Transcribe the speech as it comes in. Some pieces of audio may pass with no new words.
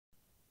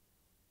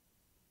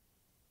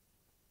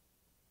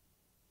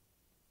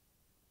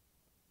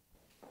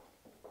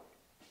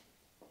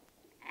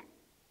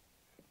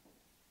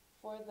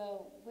For the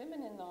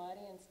women in the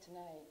audience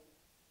tonight,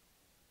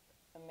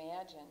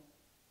 imagine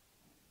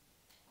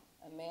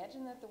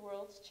that the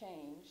world's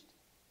changed.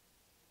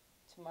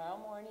 Tomorrow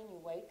morning you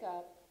wake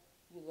up,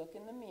 you look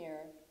in the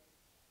mirror,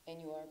 and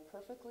you are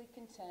perfectly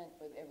content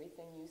with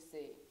everything you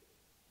see.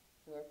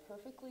 You are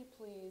perfectly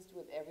pleased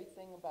with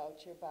everything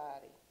about your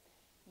body.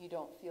 You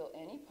don't feel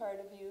any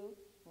part of you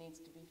needs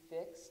to be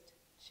fixed,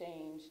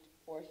 changed,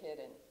 or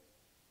hidden.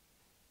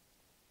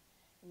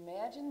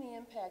 Imagine the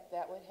impact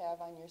that would have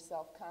on your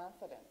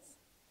self-confidence.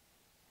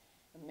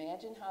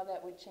 Imagine how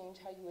that would change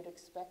how you would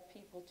expect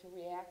people to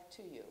react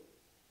to you.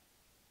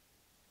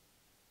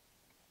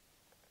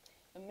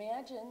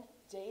 Imagine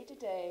day to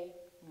day,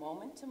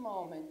 moment to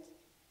moment,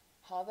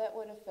 how that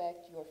would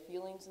affect your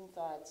feelings and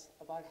thoughts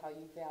about how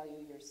you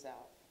value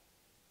yourself.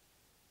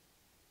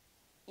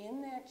 In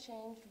that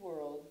changed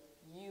world,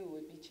 you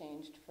would be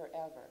changed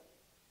forever.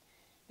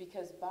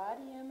 Because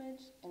body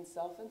image and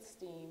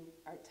self-esteem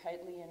are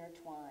tightly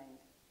intertwined.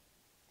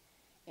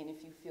 And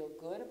if you feel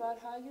good about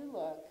how you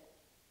look,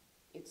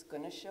 it's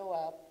going to show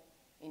up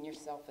in your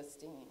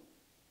self-esteem.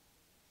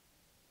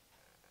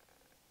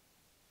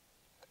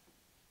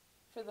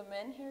 For the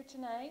men here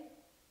tonight,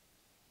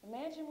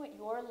 imagine what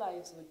your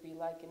lives would be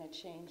like in a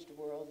changed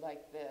world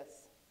like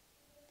this.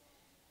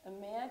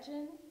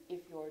 Imagine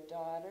if your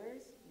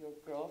daughters, your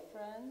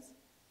girlfriends,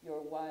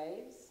 your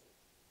wives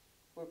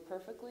were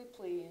perfectly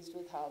pleased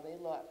with how they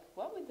look.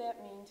 What would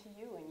that mean to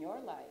you in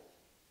your life?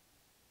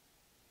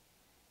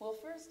 Well,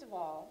 first of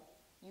all,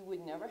 you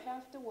would never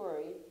have to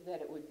worry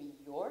that it would be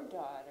your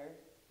daughter,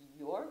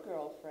 your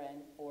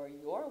girlfriend, or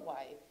your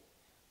wife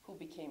who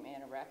became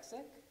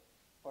anorexic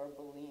or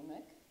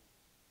bulimic.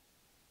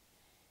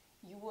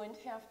 You wouldn't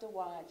have to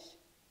watch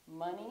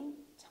money,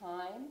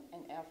 time,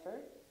 and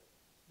effort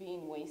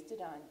being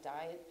wasted on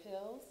diet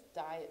pills,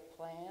 diet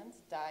plans,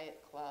 diet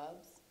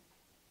clubs.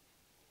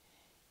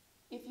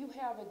 If you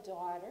have a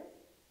daughter,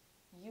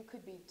 you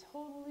could be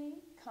totally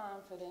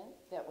confident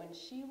that when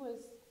she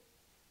was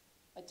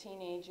a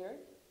teenager,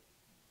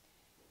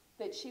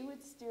 that she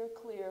would steer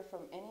clear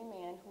from any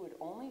man who would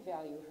only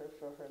value her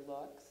for her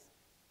looks.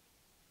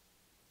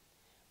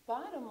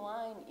 Bottom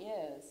line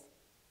is,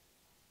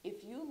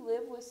 if you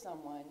live with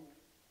someone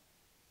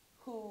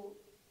who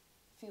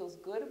feels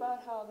good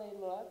about how they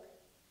look,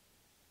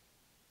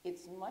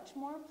 it's much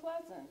more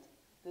pleasant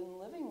than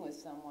living with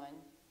someone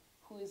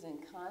who is in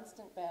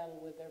constant battle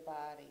with their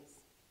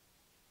bodies.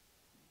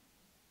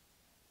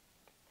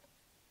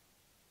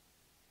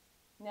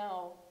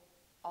 Now,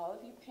 all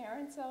of you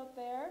parents out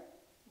there,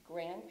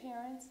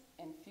 grandparents,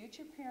 and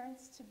future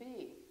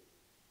parents-to-be,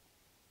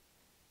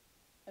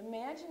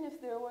 imagine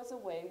if there was a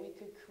way we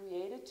could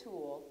create a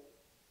tool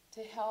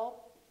to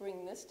help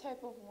bring this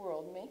type of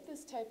world, make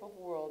this type of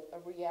world a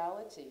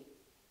reality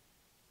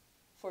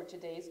for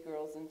today's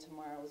girls and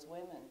tomorrow's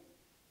women.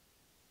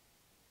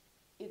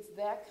 It's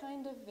that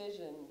kind of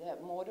vision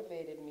that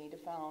motivated me to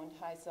found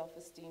High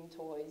Self-Esteem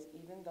Toys,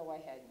 even though I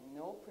had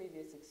no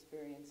previous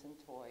experience in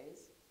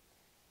toys,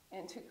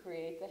 and to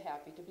create the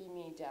Happy to Be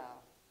Me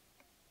doll.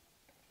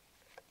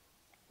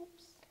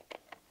 Oops.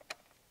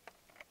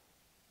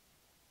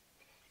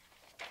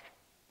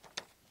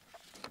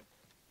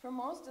 For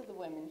most of the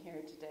women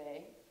here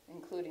today,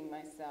 including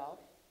myself,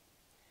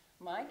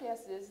 my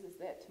guess is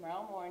that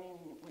tomorrow morning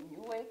when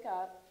you wake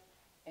up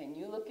and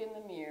you look in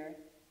the mirror,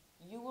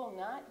 you will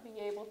not be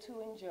able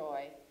to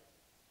enjoy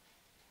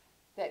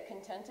that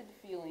contented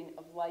feeling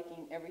of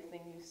liking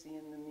everything you see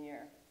in the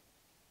mirror.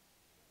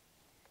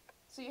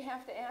 So you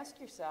have to ask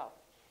yourself,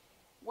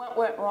 what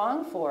went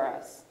wrong for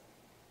us?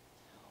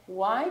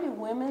 Why do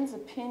women's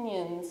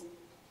opinions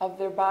of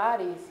their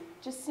bodies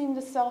just seem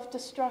to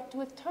self-destruct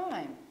with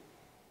time?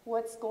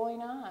 What's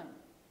going on?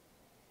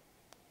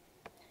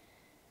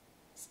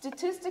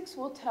 Statistics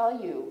will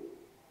tell you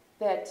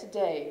that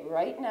today,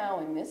 right now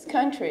in this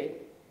country,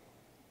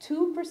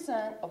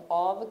 2% of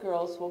all the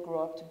girls will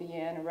grow up to be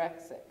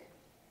anorexic.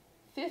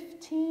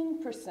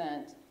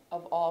 15%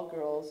 of all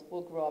girls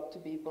will grow up to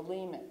be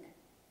bulimic.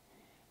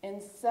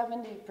 And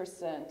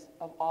 70%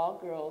 of all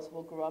girls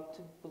will grow up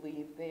to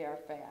believe they are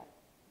fat.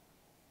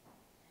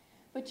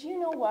 But you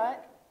know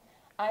what?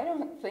 I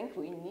don't think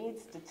we need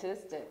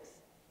statistics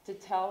to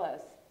tell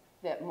us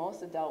that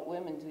most adult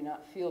women do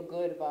not feel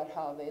good about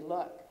how they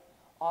look.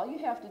 All you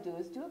have to do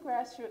is do a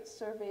grassroots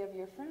survey of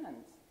your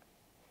friends.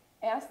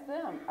 Ask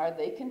them, are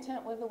they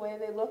content with the way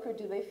they look, or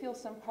do they feel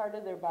some part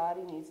of their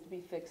body needs to be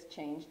fixed,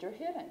 changed, or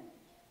hidden?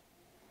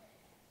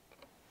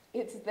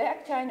 It's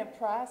that kind of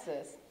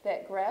process,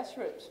 that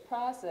grassroots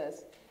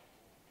process,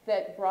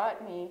 that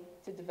brought me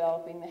to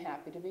developing the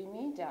Happy to Be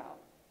Me doll.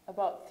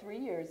 About 3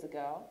 years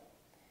ago,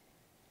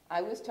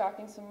 I was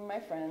talking to some of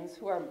my friends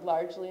who are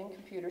largely in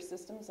computer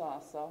systems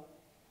also,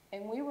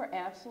 and we were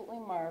absolutely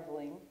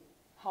marveling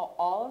how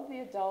all of the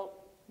adult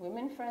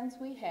women friends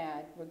we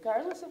had,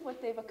 regardless of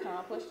what they've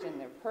accomplished in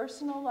their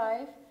personal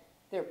life,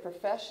 their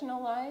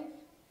professional life,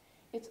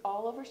 it's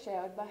all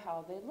overshadowed by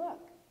how they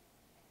look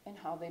and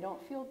how they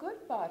don't feel good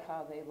about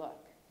how they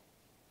look.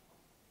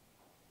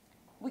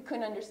 We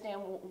couldn't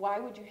understand, why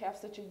would you have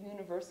such a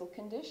universal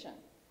condition?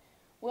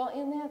 Well,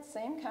 in that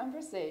same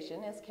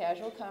conversation, as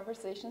casual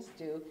conversations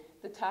do,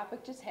 the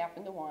topic just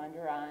happened to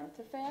wander on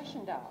to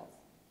fashion dolls.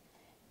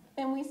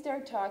 And we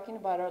started talking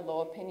about our low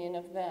opinion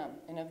of them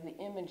and of the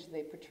image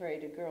they portray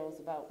to girls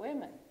about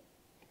women.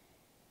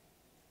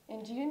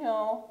 And do you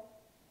know,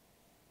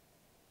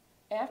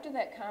 after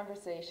that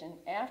conversation,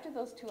 after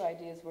those two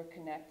ideas were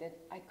connected,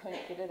 I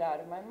couldn't get it out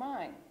of my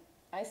mind.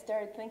 I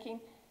started thinking,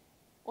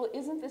 well,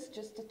 isn't this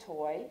just a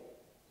toy?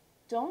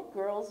 Don't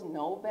girls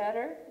know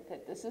better,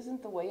 that this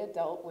isn't the way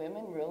adult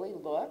women really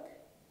look?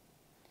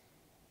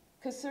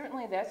 Because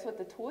certainly that's what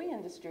the toy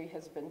industry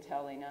has been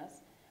telling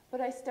us.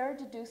 But I started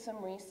to do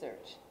some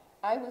research.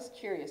 I was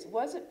curious,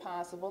 was it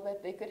possible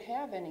that they could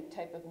have any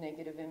type of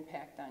negative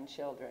impact on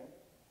children?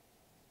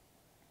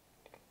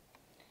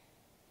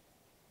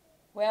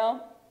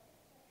 Well,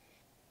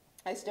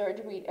 I started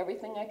to read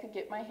everything I could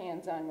get my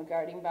hands on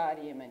regarding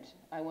body image.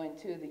 I went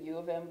to the U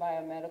of M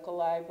Biomedical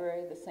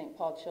Library, the St.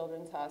 Paul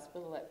Children's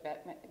Hospital at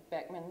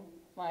Beckman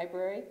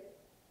Library.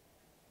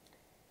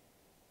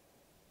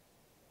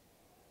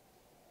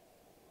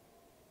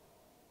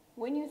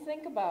 When you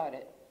think about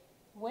it,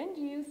 when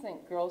do you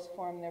think girls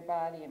form their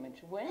body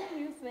image? When do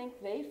you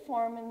think they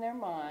form in their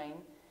mind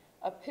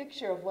a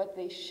picture of what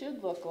they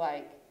should look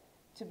like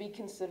to be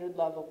considered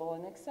lovable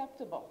and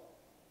acceptable?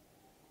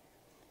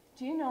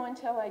 Do you know,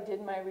 until I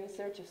did my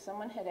research, if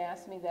someone had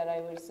asked me that,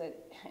 I would have said,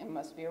 it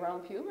must be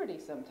around puberty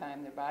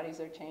sometime. Their bodies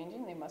are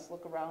changing. They must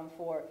look around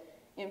for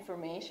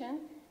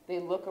information. They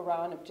look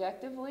around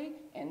objectively,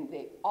 and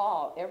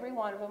every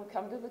one of them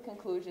come to the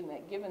conclusion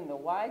that given the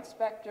wide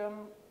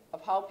spectrum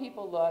of how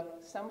people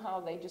look,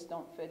 somehow they just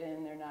don't fit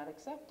in, they're not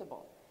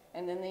acceptable.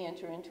 And then they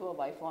enter into a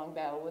lifelong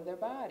battle with their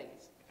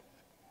bodies.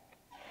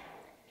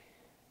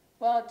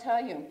 Well, I'll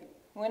tell you,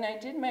 when I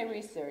did my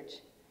research,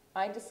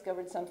 I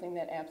discovered something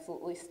that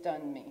absolutely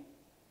stunned me.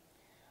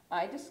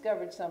 I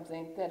discovered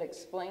something that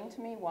explained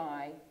to me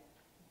why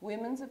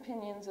women's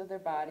opinions of their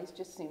bodies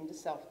just seem to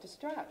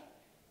self-destruct.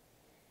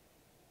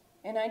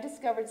 And I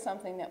discovered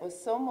something that was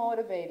so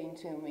motivating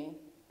to me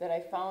that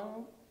I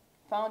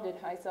founded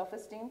High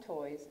Self-Esteem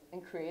Toys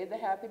and created the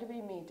Happy to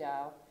Be Me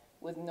doll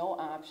with no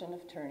option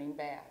of turning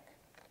back.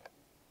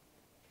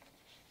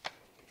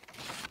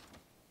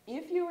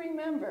 If you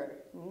remember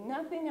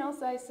nothing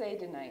else I say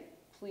tonight,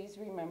 please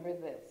remember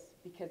this,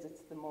 because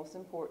it's the most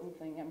important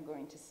thing I'm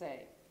going to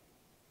say.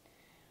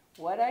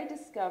 What I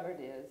discovered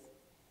is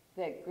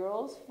that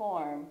girls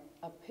form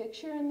a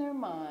picture in their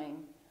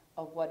mind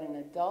of what an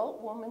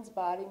adult woman's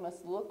body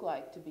must look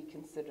like to be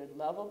considered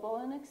lovable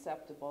and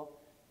acceptable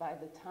by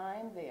the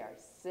time they are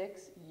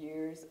 6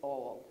 years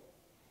old.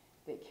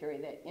 They carry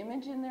that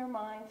image in their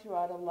mind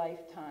throughout a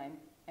lifetime,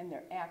 and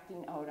they're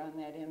acting out on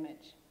that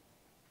image.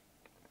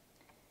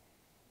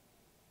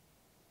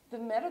 The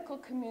medical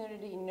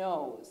community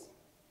knows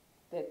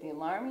that the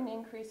alarming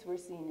increase we're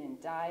seeing in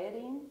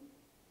dieting,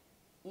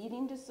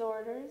 eating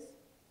disorders,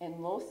 and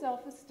low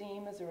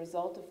self-esteem as a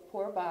result of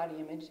poor body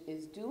image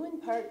is due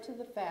in part to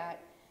the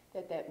fact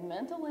that that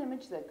mental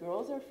image that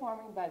girls are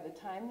forming by the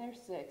time they're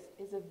 6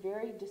 is a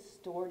very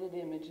distorted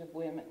image of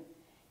women.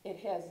 It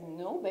has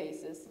no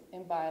basis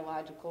in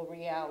biological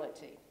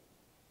reality.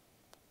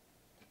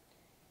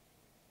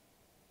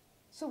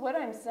 So what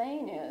I'm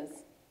saying is,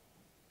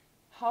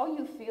 how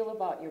you feel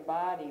about your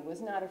body was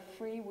not a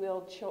free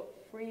will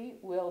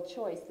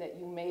choice that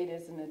you made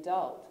as an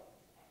adult.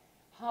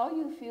 How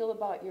you feel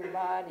about your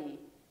body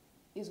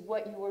is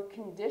what you were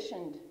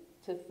conditioned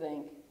to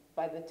think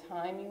by the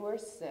time you were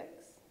 6.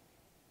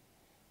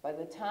 By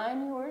the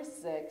time you were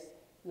 6,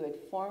 you had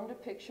formed a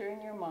picture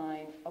in your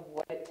mind of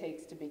what it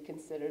takes to be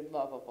considered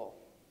lovable.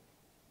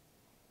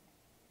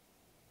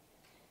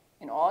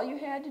 And all you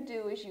had to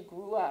do as you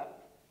grew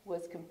up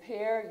was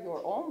compare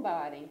your own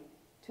body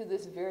to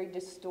this very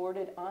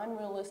distorted,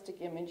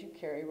 unrealistic image you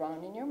carry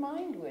around in your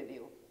mind with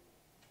you.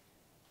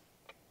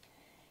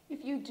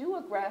 If you do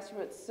a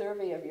grassroots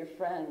survey of your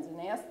friends and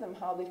ask them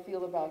how they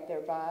feel about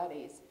their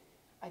bodies,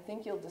 I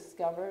think you'll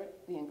discover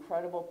the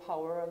incredible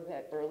power of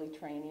that early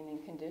training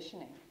and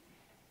conditioning.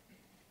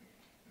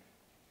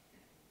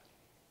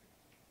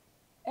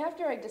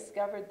 After I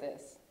discovered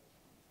this,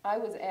 I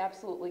was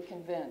absolutely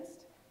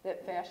convinced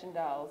that fashion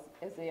dolls,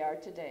 as they are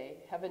today,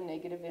 have a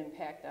negative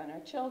impact on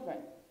our children.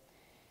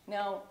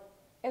 Now,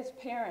 as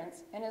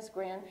parents and as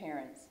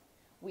grandparents,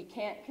 we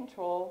can't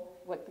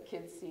control what the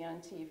kids see on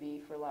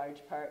TV for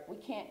large part. We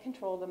can't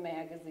control the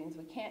magazines.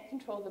 We can't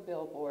control the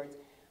billboards.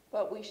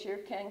 But we sure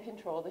can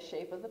control the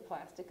shape of the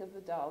plastic of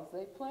the dolls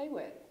they play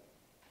with.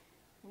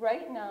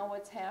 Right now,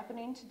 what's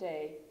happening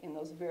today in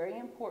those very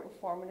important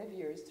formative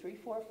years, 3,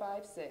 4,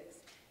 5, 6,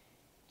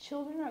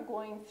 children are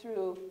going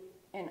through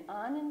an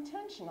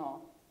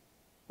unintentional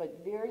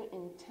but very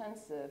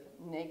intensive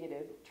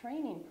negative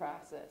training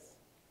process.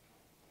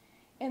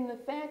 And the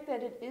fact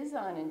that it is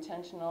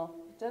unintentional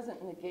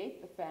doesn't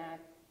negate the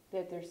fact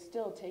that they're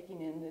still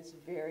taking in this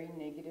very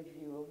negative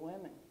view of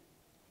women.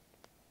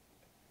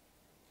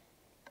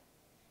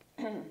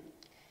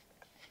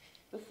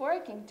 Before I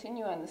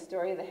continue on the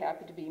story of the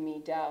Happy to Be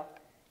Me doll,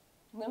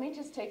 let me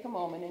just take a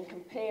moment and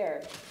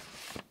compare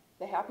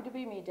the Happy to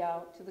Be Me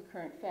doll to the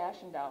current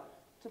fashion doll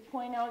to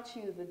point out to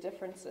you the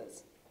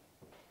differences.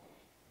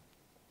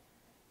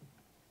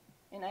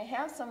 And I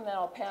have some that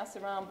I'll pass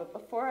around, but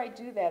before I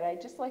do that,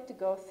 I'd just like to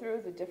go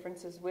through the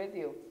differences with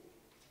you.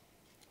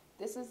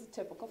 This is a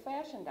typical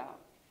fashion doll.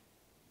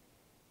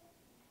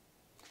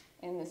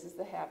 And this is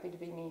the Happy to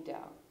Be Me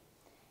doll.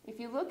 If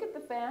you look at the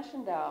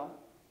fashion doll,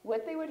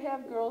 what they would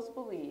have girls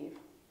believe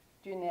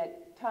during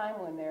that time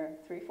when they're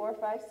 3, 4,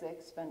 5,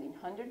 6, spending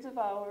hundreds of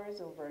hours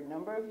over a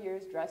number of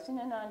years dressing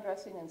and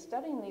undressing and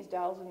studying these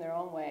dolls in their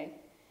own way,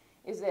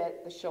 is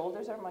that the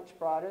shoulders are much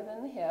broader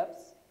than the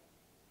hips,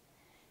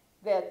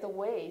 that the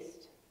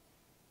waist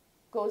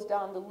goes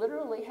down to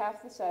literally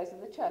half the size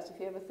of the chest. If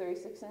you have a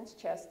 36-inch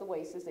chest, the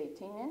waist is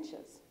 18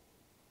 inches.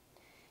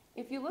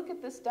 If you look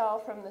at this doll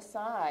from the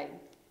side,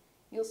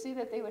 you'll see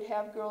that they would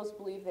have girls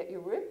believe that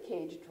your rib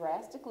cage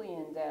drastically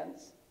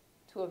indents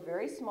to a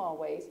very small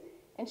waist,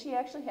 and she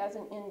actually has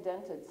an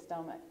indented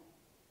stomach.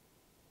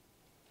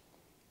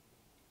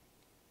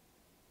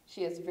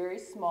 She has very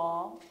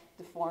small,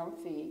 deformed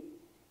feet,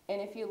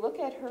 and if you look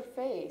at her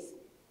face,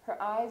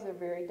 her eyes are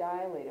very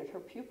dilated. Her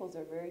pupils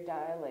are very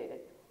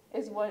dilated.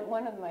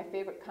 One of my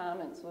favorite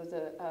comments was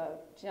a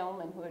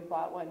gentleman who had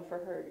bought one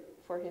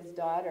for his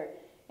daughter,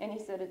 and he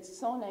said, "It's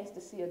so nice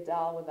to see a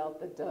doll without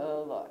the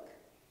duh look."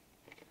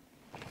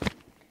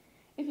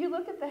 If you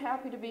look at the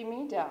Happy to Be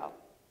Me doll,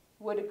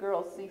 what do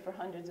girls see for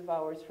hundreds of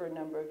hours for a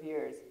number of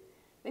years?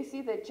 They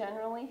see that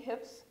generally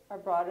hips are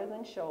broader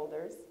than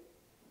shoulders,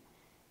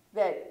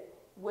 that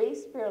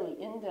waist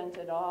barely indent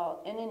at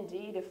all, and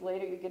indeed, if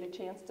later you get a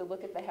chance to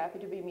look at the Happy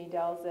to Be Me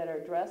dolls that are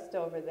dressed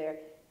over there,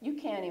 you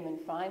can't even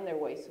find their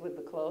waist with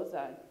the clothes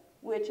on,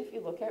 which if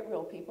you look at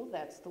real people,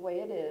 that's the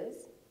way it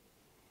is.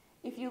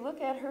 If you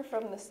look at her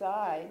from the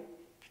side,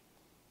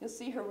 you'll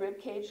see her rib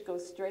cage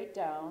goes straight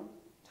down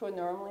to a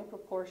normally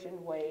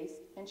proportioned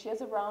waist, and she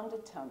has a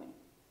rounded tummy.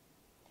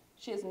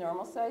 She has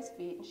normal-sized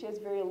feet, and she has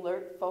very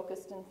alert,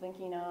 focused, and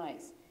thinking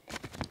eyes.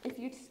 If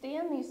you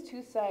stand these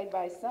two side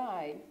by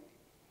side,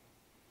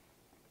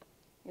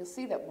 you'll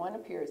see that one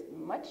appears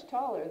much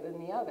taller than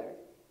the other.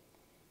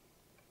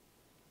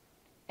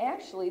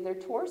 Actually, their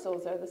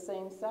torsos are the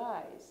same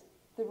size.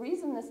 The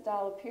reason this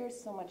doll appears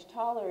so much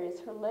taller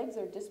is her legs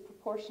are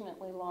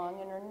disproportionately long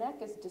and her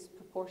neck is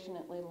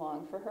disproportionately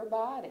long for her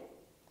body.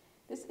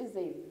 This is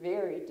a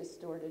very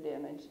distorted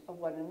image of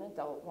what an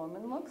adult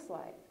woman looks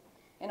like.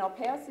 And I'll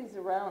pass these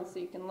around so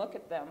you can look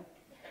at them.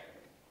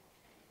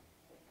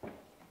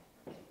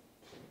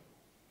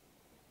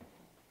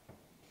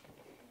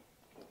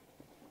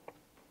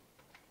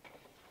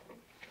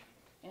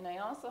 And I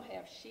also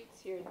have sheets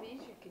here.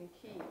 These you can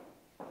keep.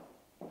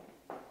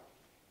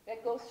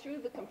 That goes through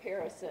the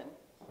comparison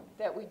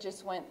that we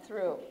just went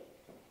through.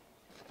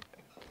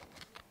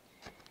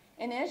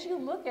 And as you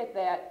look at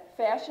that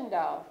fashion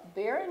doll,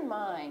 bear in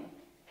mind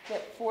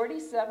that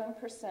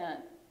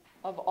 47%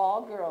 of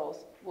all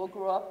girls will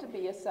grow up to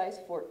be a size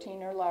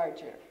 14 or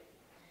larger.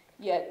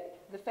 Yet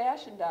the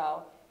fashion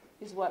doll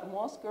is what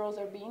most girls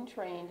are being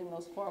trained in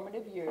those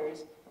formative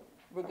years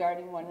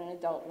regarding what an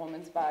adult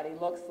woman's body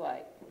looks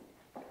like.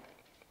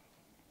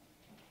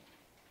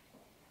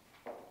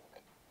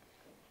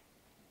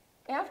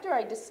 After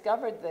I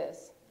discovered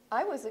this,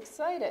 I was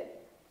excited.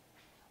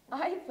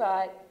 I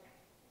thought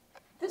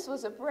this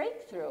was a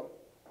breakthrough.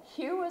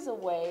 Here was a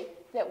way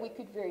that we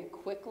could very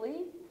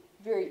quickly,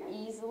 very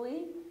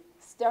easily,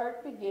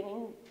 start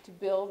beginning to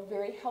build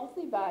very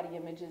healthy body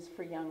images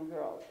for young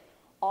girls.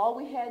 All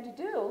we had to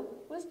do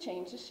was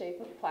change the shape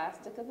of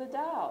plastic of the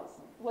dolls.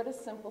 What a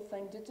simple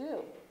thing to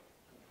do.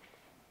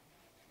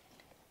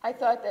 I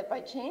thought that by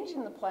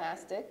changing the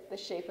plastic, the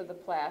shape of the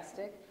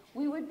plastic,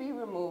 we would be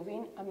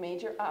removing a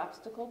major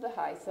obstacle to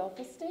high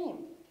self-esteem.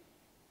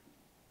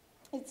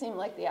 It seemed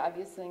like the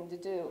obvious thing to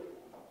do.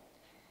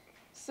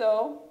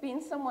 So,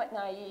 being somewhat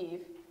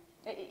naive,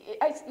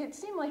 it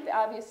seemed like the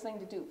obvious thing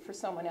to do for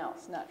someone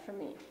else, not for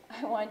me.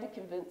 I wanted to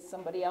convince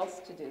somebody else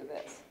to do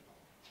this.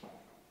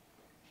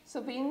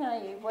 So being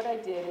naive, what I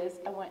did is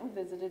I went and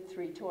visited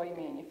 3 toy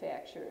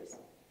manufacturers.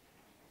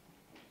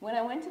 When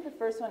I went to the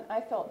first one, I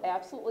felt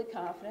absolutely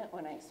confident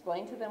when I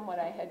explained to them what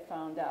I had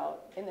found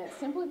out, and that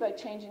simply by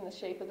changing the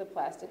shape of the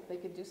plastic, they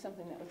could do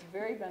something that was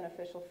very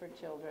beneficial for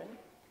children,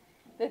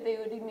 that they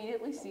would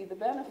immediately see the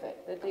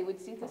benefit, that they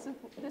would see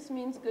this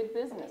means good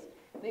business.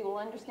 They will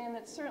understand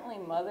that certainly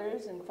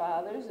mothers and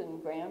fathers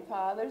and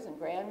grandfathers and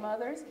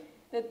grandmothers,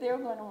 that they're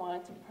going to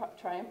want to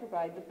try and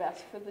provide the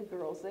best for the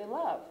girls they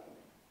love.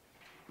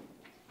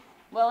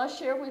 Well, I'll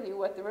share with you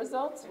what the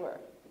results were.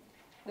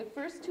 The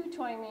first 2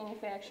 toy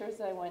manufacturers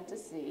I went to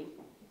see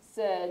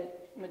said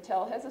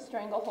Mattel has a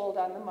stranglehold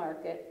on the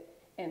market,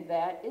 and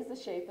that is the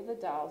shape of the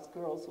dolls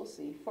girls will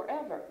see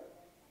forever.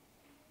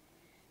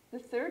 The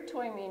third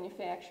toy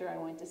manufacturer I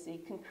went to see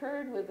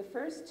concurred with the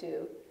first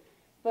 2,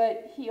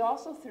 but he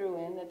also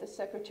threw in that the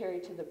secretary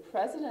to the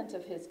president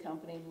of his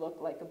company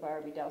looked like a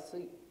Barbie doll, so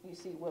you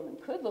see women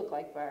could look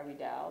like Barbie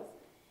dolls,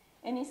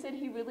 And he said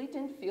he really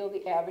didn't feel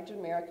the average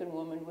American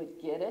woman would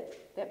get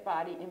it, that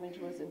body image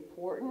was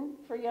important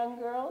for young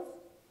girls.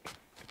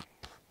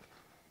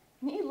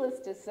 Needless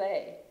to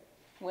say,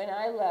 when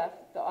I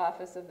left the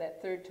office of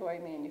that third toy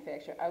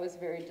manufacturer, I was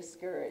very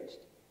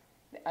discouraged.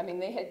 I mean,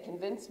 they had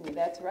convinced me,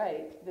 that's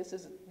right, this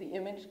is the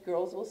image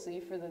girls will see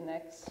for the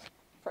next,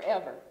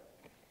 forever.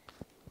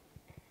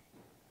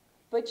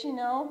 But you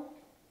know,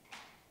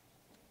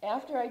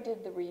 after I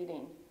did the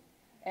reading,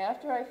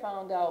 after I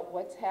found out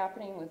what's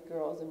happening with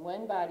girls and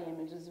when body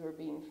images were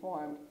being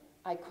formed,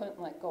 I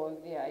couldn't let go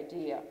of the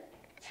idea.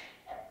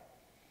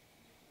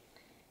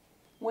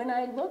 When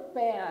I look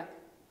back,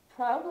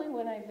 probably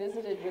when I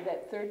visited with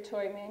that third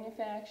toy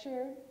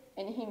manufacturer,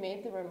 and he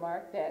made the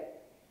remark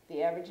that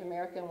the average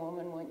American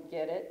woman wouldn't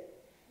get it,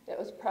 that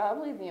was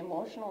probably the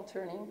emotional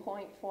turning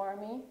point for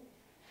me,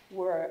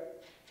 where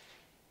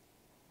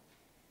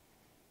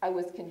I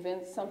was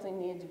convinced something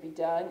needed to be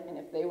done, and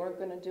if they weren't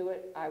going to do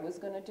it, I was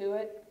going to do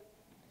it.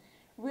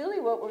 Really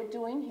what we're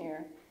doing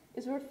here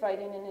is we're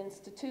fighting an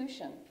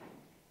institution.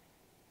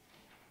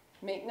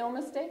 Make no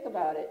mistake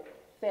about it,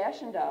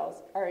 fashion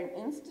dolls are an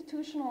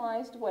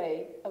institutionalized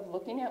way of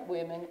looking at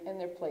women and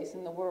their place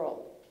in the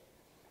world.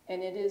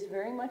 And it is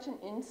very much an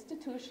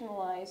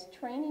institutionalized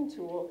training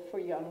tool for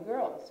young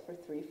girls, for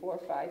 3, 4,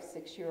 5,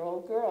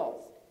 6-year-old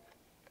girls.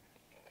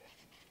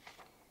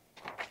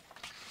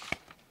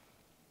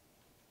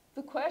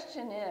 The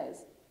question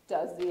is,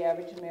 does the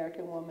average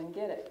American woman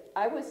get it?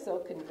 I was so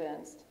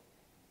convinced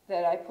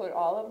that I put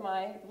all of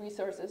my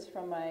resources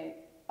from my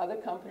other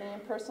company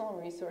and personal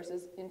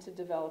resources into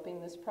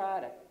developing this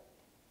product.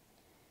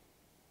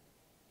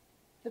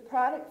 The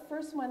product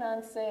first went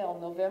on sale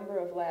November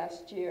of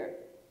last year.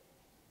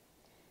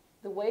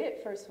 The way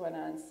it first went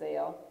on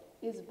sale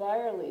is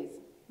Byerly's,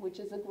 which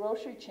is a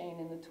grocery chain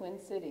in the Twin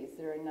Cities.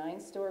 They're a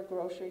 9-store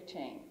grocery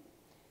chain.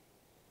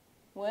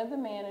 One of the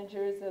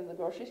managers of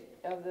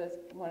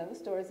one of the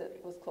stores that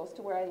was close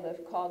to where I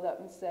live called up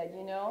and said,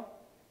 you know,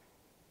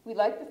 we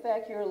like the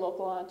fact you're a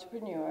local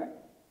entrepreneur,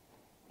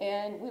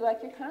 and we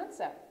like your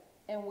concept,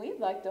 and we'd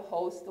like to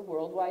host the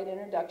worldwide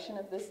introduction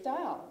of this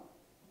doll.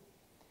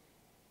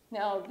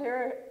 Now,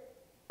 they're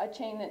a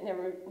chain that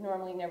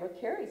normally never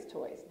carries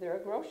toys. They're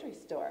a grocery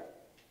store.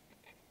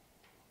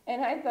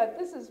 And I thought,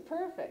 this is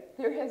perfect.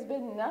 There has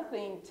been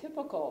nothing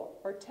typical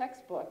or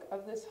textbook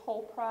of this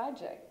whole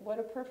project. What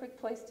a perfect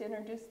place to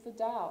introduce the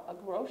doll, a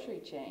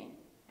grocery chain.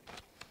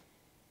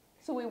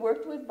 So we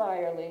worked with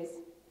Byerly's,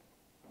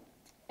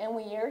 and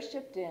we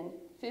air-shipped in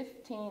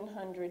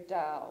 1,500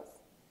 dolls.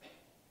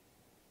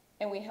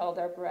 And we held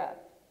our breath.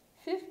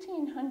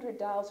 1,500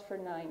 dolls for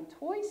 9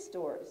 toy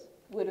stores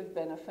would have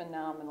been a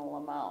phenomenal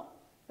amount.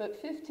 But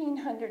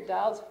 1,500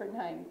 dolls for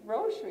 9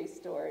 grocery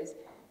stores,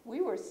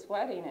 we were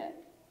sweating it.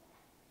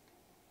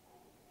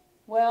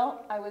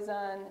 Well, I was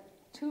on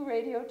 2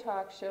 radio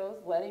talk shows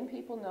letting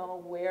people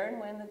know where and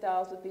when the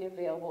dolls would be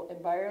available,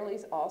 and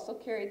Byerly's also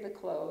carried the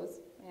clothes,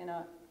 and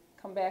I'll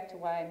come back to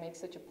why I make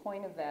such a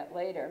point of that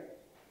later.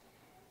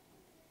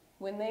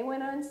 When they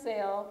went on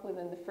sale,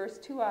 within the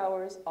first 2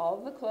 hours, all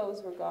of the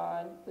clothes were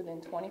gone. Within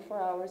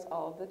 24 hours,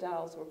 all of the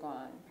dolls were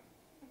gone.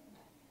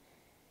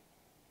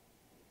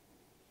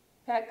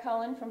 Pat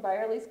Cullen from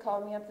Byerly's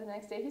called me up the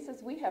next day. He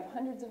says, we have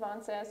hundreds of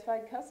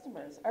unsatisfied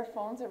customers. Our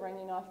phones are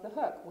ringing off the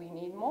hook. We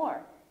need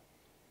more.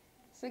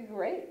 I said,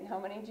 great. And how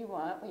many do you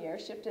want? We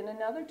air-shipped in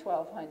another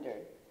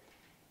 1,200.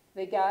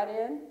 They got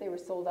in. They were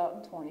sold out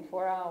in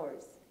 24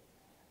 hours.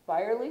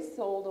 Byerly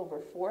sold over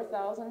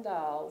 4,000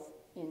 dolls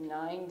in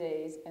 9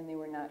 days, and they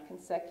were not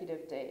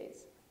consecutive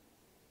days.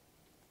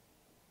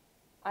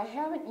 I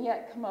haven't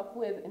yet come up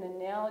with an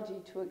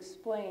analogy to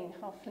explain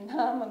how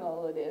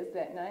phenomenal it is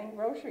that 9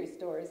 grocery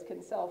stores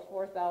can sell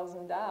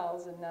 4,000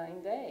 dolls in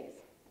 9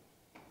 days.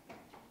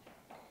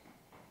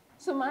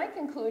 So my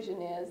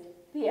conclusion is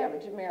the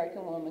average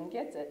American woman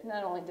gets it.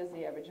 Not only does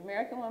the average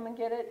American woman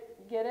get it,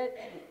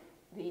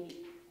 the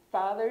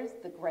fathers,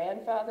 the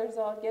grandfathers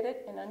all get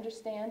it and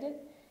understand it.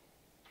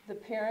 The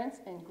parents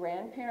and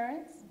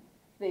grandparents,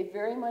 they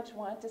very much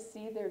want to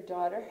see their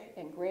daughter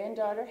and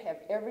granddaughter have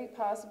every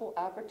possible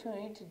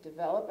opportunity to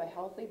develop a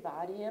healthy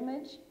body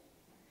image,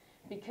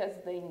 because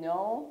they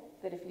know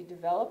that if you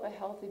develop a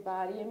healthy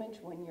body image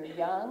when you're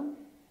young,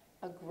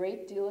 a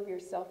great deal of your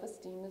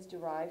self-esteem is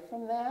derived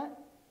from that.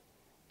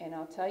 And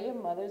I'll tell you,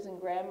 mothers and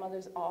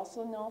grandmothers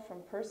also know from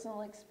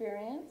personal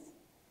experience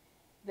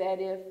that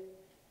if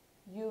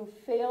you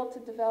fail to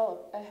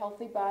develop a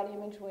healthy body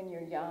image when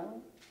you're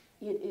young,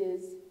 it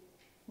is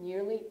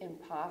nearly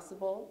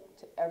impossible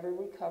to ever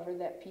recover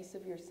that piece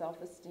of your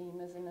self-esteem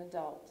as an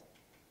adult.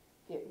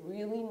 It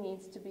really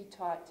needs to be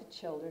taught to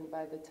children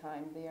by the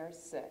time they are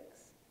 6.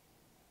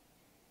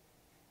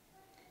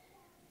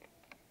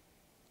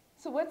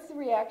 So what's the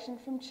reaction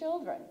from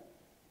children?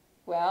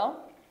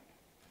 Well,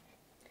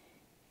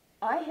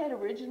 I had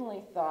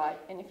originally thought,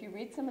 and if you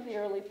read some of the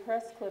early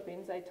press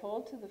clippings, I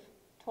told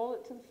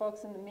it to the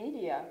folks in the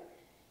media,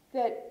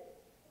 that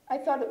I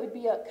thought it would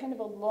be a kind of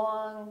a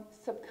long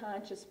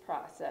subconscious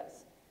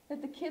process.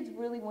 that the kids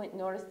really wouldn't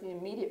notice the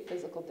immediate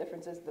physical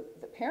differences.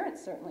 The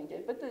parents certainly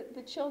did, but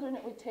the children,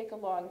 it would take a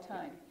long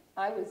time.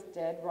 I was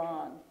dead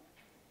wrong.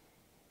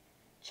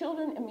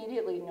 Children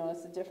immediately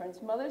notice the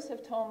difference. Mothers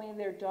have told me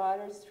their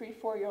daughters, 3,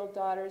 4-year-old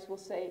daughters, will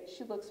say,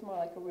 she looks more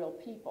like a real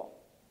people.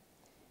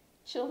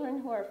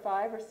 Children who are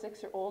 5 or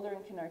 6 or older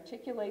and can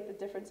articulate the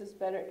differences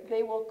better,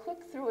 they will click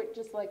through it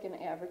just like an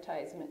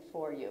advertisement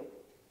for you.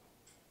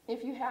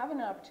 If you have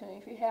an opportunity,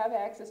 if you have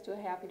access to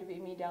a Happy to Be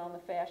Me doll and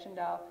the fashion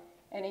doll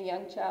and a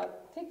young child,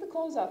 take the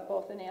clothes off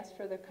both and ask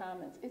for their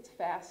comments. It's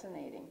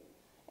fascinating.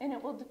 And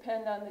it will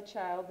depend on the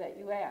child that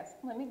you ask.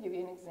 Let me give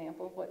you an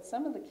example of what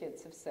some of the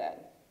kids have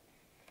said.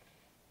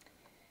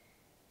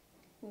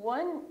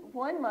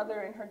 One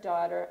mother and her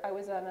daughter I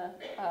was on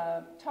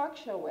a talk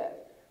show with,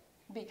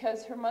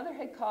 because her mother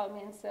had called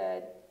me and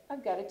said,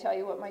 I've got to tell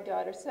you what my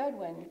daughter said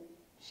when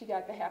she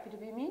got the Happy to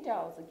Be Me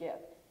doll as a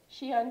gift.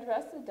 She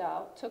undressed the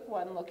doll, took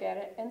one look at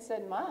it, and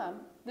said,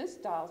 Mom, this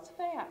doll's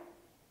fat.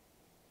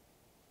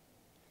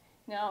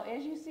 Now,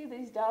 as you see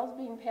these dolls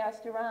being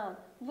passed around,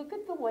 look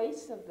at the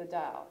waist of the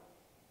doll.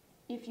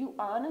 If you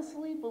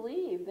honestly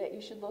believe that you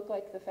should look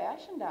like the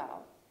fashion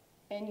doll,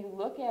 and you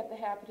look at the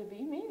Happy to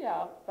Be Me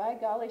doll, by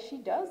golly, she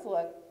does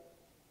look,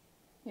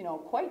 you know,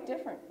 quite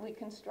differently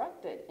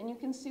constructed. And you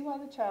can see why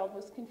the child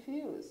was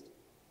confused.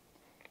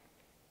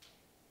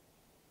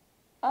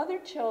 Other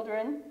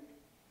children,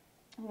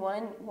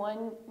 one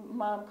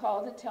mom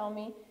called to tell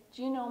me,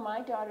 do you know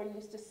my daughter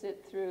used to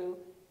sit through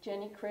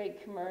Jenny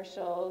Craig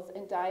commercials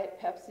and Diet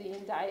Pepsi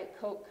and Diet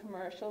Coke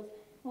commercials,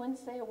 wouldn't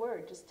say a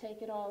word, just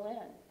take it all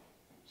in.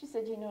 She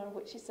said, you know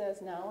what she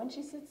says now when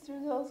she sits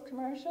through those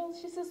commercials?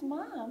 She says,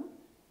 Mom,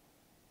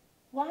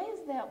 why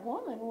is that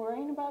woman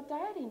worrying about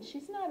dieting?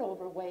 She's not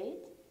overweight.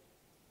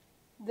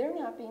 They're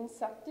not being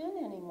sucked in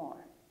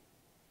anymore.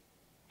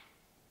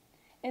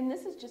 And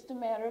this is just a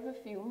matter of a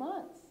few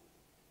months.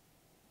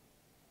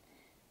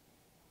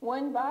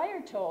 One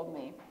buyer told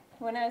me,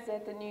 when I was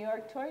at the New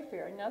York Toy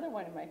Fair, another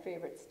one of my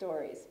favorite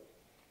stories,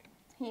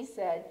 he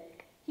said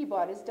he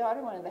bought his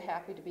daughter one of the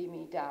Happy to Be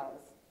Me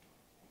dolls.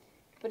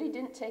 But he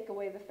didn't take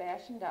away the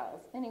fashion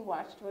dolls, and he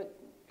watched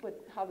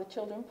how the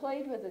children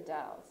played with the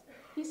dolls.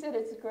 He said,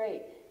 it's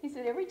great. He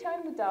said, every time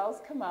the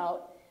dolls come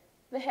out,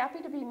 the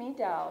Happy to Be Me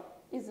doll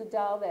is a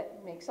doll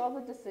that makes all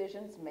the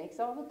decisions, makes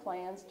all the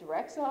plans,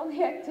 directs all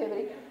the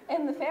activity,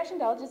 and the fashion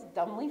doll just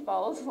dumbly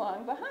follows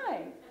along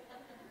behind.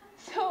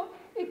 So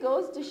it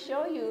goes to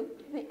show you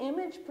the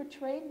image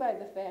portrayed by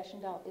the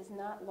fashion doll is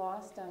not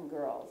lost on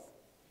girls.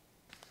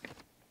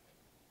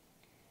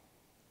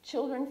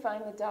 Children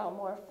find the doll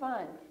more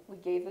fun. We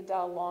gave the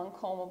doll long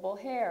combable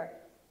hair,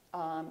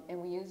 and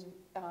we used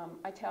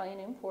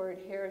Italian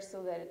imported hair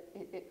so that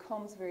it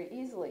combs very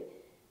easily.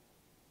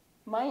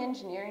 My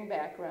engineering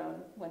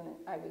background, when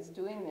I was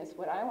doing this,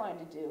 what I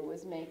wanted to do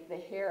was make the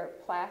hair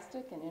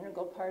plastic, an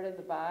integral part of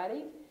the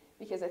body,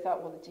 because I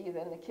thought, well, gee,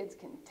 then the kids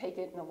can take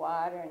it in the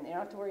water and they don't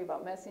have to worry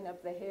about messing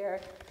up the hair.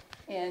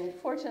 And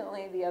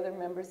fortunately, the other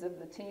members of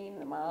the team,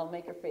 the model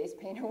maker, face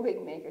painter,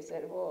 wig maker,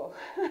 said, whoa.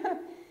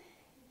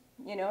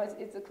 You know,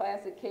 it's a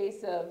classic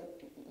case of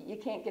you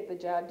can't get the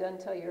job done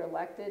until you're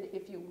elected.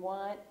 If you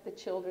want the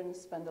children to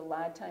spend a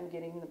lot of time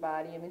getting the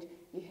body image,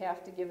 you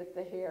have to give it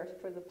the hair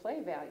for the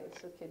play value,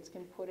 so kids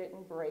can put it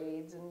in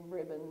braids and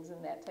ribbons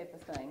and that type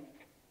of thing.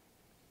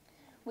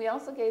 We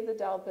also gave the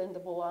doll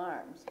bendable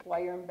arms,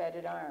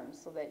 wire-embedded arms,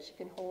 so that she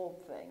can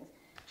hold things.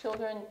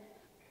 Children,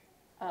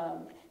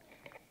 I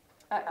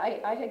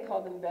had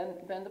called them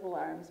bendable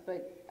arms,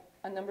 but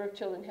a number of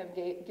children have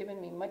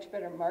given me much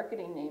better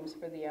marketing names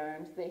for the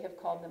arms. They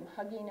have called them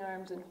hugging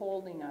arms and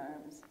holding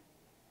arms.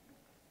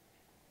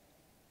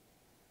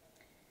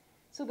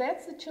 So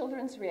that's the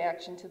children's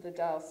reaction to the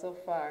doll so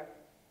far.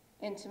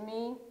 And to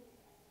me,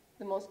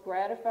 the most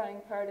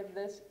gratifying part of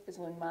this is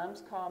when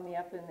moms call me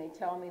up and they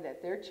tell me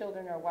that their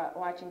children are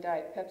watching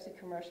Diet Pepsi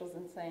commercials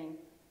and saying,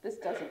 this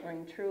doesn't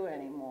ring true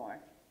anymore.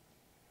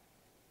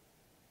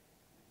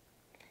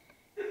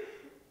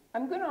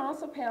 I'm going to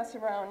also pass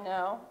around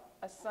now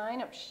a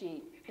sign-up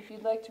sheet if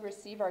you'd like to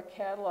receive our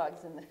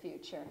catalogs in the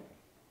future.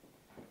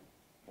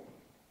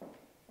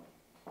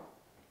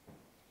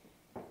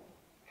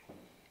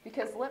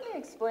 Because let me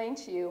explain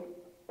to you,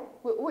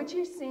 what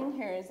you're seeing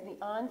here is the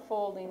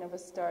unfolding of a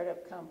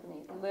startup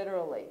company,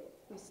 literally.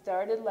 We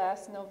started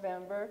last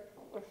November,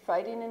 we're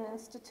fighting an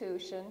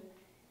institution,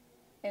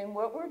 and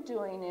what we're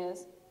doing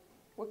is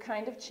we're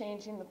kind of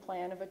changing the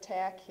plan of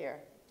attack here.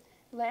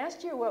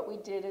 Last year what we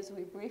did is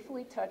we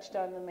briefly touched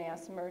on the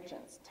mass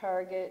merchants,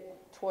 Target,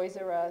 Toys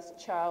R Us,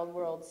 Child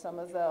World, some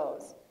of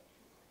those.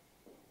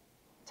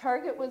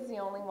 Target was the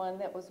only one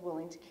that was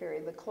willing to carry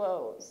the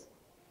clothes.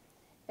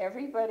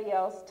 Everybody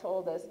else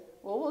told us,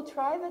 well, we'll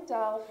try the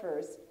doll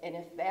first, and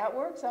if that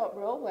works out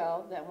real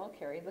well, then we'll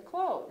carry the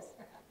clothes.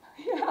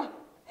 Yeah,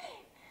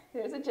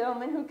 there's a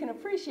gentleman who can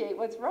appreciate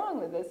what's wrong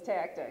with this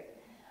tactic.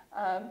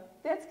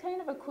 That's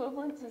kind of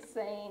equivalent to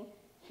saying,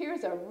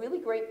 here's a really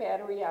great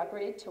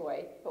battery-operated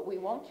toy, but we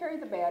won't carry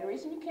the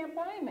batteries and you can't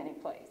buy them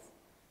anyplace.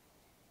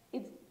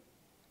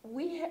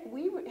 we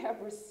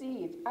have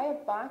received, I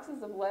have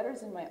boxes of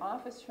letters in my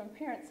office from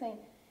parents saying,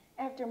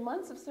 after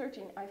months of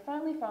searching, I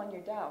finally found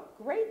your doll.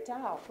 Great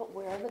doll, but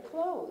where are the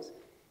clothes?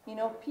 You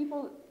know,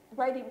 people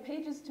writing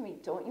pages to me,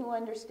 don't you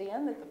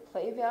understand that the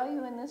play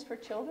value in this for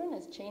children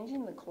is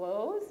changing the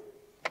clothes?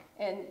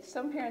 And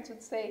some parents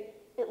would say,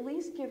 at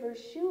least give her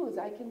shoes.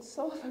 I can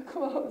sew the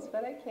clothes,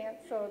 but I can't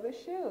sew the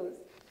shoes.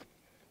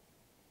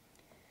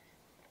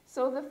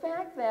 So the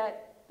fact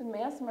that the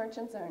mass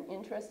merchants aren't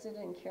interested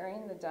in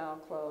carrying the doll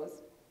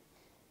clothes,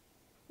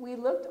 we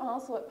looked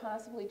also at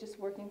possibly just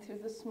working through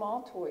the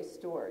small toy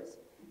stores.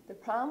 The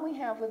problem we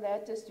have with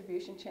that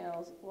distribution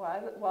channel is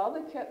while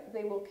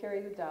they will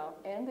carry the doll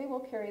and they will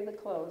carry the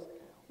clothes,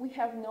 we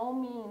have no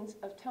means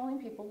of telling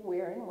people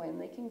where and when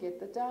they can get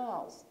the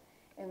dolls.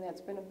 And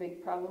that's been a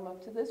big problem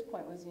up to this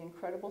point, was the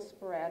incredible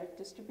sporadic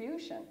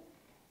distribution.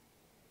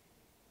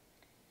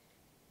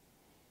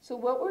 So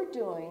what we're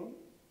doing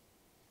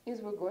is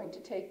we're going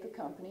to take the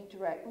company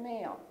direct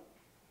mail.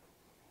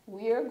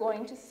 We are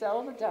going to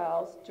sell the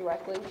dolls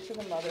directly to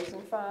the mothers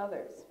and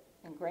fathers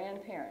and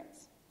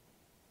grandparents.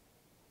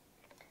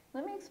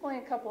 Let me explain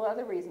a couple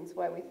other reasons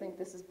why we think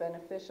this is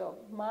beneficial.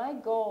 My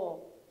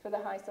goal for the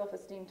High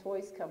Self-Esteem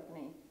Toys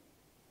Company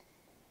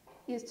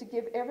is to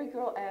give every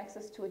girl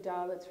access to a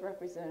doll that's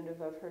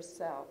representative of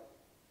herself.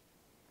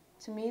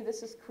 To me,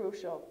 this is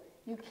crucial.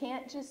 You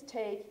can't just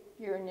take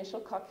your initial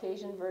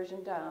Caucasian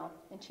version doll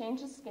and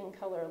change the skin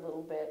color a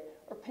little bit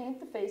or paint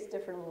the face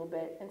different a little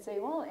bit and say,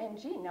 well,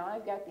 and gee, now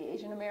I've got the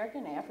Asian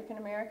American, African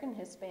American,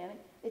 Hispanic.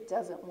 It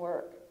doesn't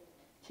work.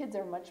 Kids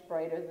are much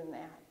brighter than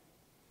that.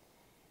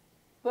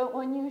 But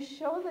when you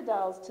show the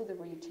dolls to the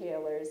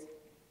retailers,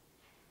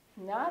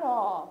 not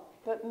all,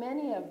 but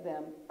many of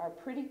them are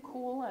pretty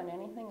cool on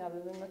anything other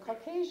than the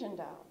Caucasian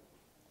doll.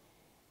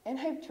 And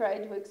I've tried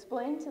to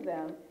explain to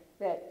them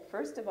that,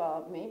 first of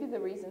all, maybe the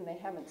reason they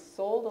haven't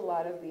sold a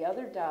lot of the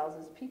other dolls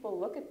is people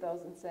look at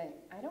those and say,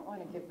 I don't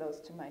want to give those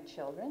to my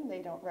children.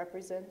 They don't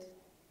represent,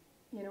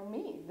 you know,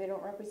 me. They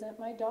don't represent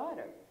my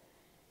daughter.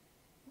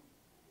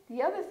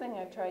 The other thing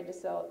I've tried to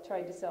sell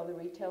the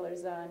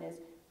retailers on is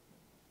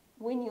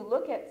when you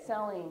look at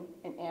selling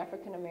an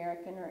African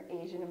American or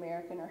Asian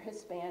American or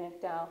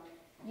Hispanic doll,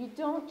 you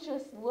don't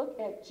just look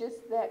at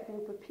just that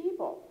group of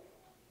people,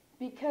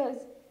 because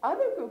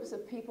other groups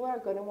of people are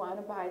going to want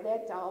to buy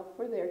that doll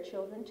for their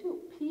children too.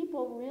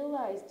 People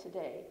realize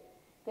today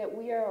that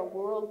we are a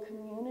world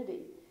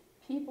community.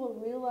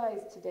 People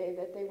realize today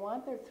that they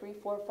want their 3,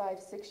 4, 5,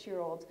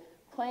 6-year-olds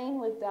playing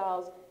with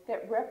dolls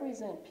that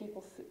represent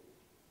people,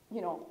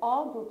 you know,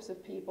 all groups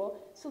of people,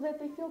 so that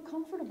they feel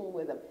comfortable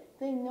with them.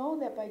 They know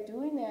that by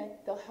doing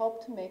that, they'll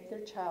help to make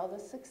their child a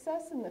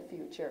success in the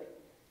future.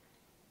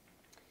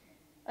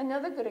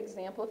 Another good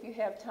example, if you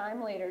have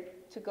time later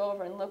to go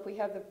over and look,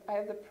 I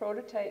have the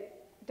prototype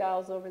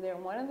dolls over there,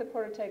 and one of the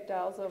prototype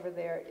dolls over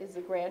there is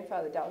a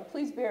grandfather doll. And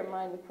please bear in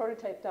mind, the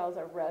prototype dolls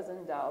are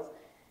resin dolls.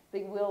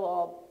 They will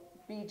all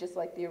be just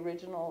like the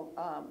original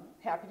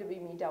Happy to Be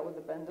Me doll with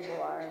the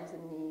bendable arms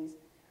and knees.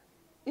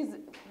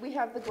 We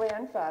have the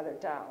grandfather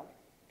doll.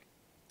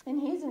 And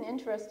he's an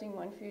interesting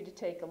one for you to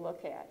take a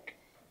look at.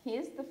 He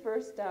is the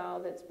first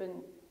doll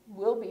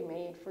will be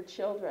made for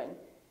children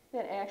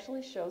that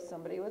actually shows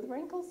somebody with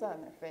wrinkles on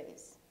their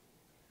face.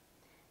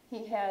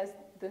 He has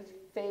the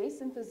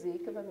face and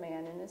physique of a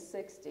man in his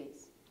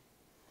 60s.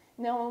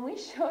 Now, when we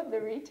showed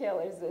the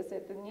retailers this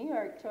at the New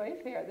York Toy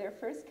Fair, their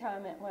first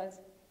comment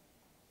was,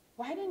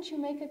 why didn't you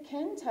make a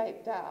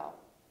Ken-type doll?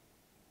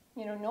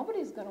 You know,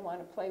 nobody's going to want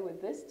to play with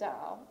this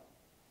doll.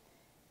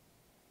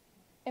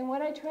 And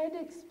what I tried to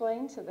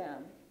explain to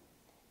them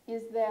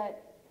is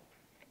that,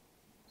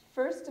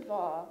 first of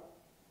all,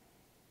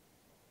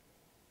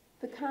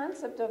 the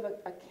concept of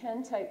a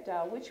Ken-type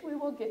doll, which we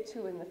will get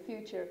to in the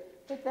future,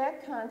 but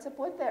that concept,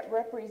 what that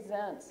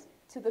represents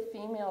to the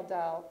female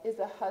doll is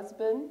a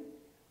husband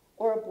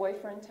or a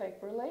boyfriend-type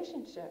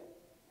relationship.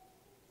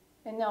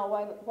 And now,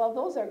 while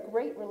those are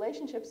great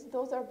relationships,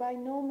 those are by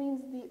no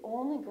means the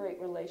only great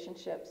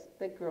relationships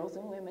that girls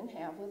and women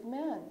have with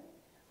men.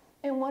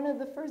 And one of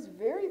the first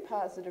very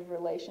positive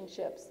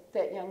relationships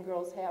that young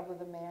girls have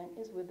with a man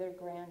is with their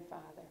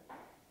grandfather.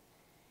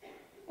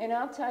 And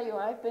I'll tell you,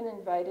 I've been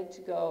invited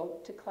to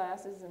go to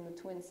classes in the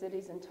Twin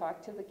Cities and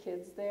talk to the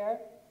kids there.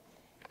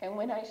 And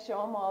when I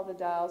show them all the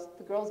dolls,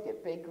 the girls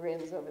get big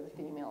grins over the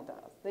female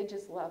dolls. They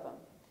just love them.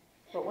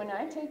 But when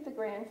I take the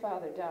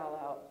grandfather doll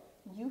out,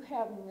 you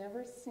have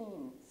never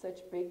seen such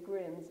big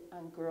grins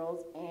on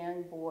girls'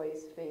 and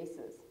boys'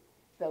 faces.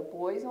 The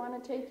boys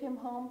want to take him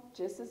home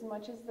just as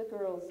much as the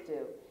girls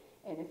do.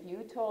 And if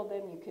you told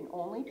them you can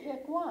only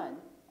pick one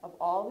of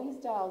all these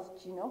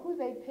dolls, do you know who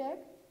they'd pick?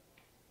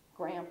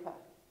 Grandpa.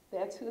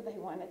 That's who they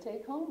want to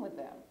take home with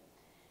them.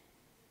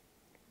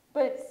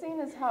 But seeing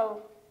as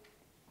how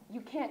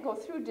you can't go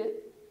through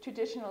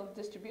traditional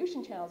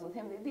distribution channels with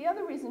him, the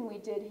other reason we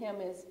did him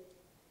is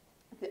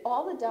that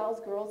all the dolls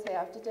girls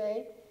have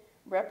today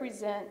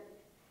represent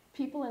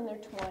people in their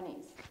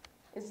 20s,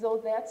 as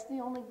though that's the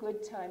only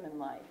good time in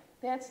life.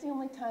 That's the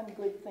only time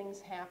good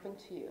things happen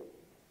to you.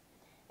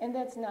 And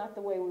that's not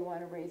the way we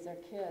want to raise our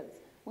kids.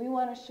 We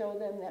want to show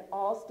them that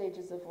all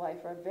stages of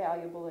life are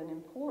valuable and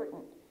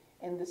important,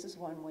 and this is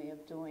one way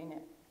of doing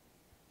it.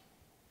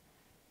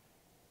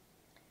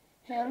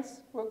 Hence,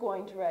 we're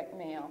going direct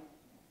mail.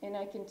 And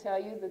I can tell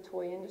you the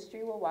toy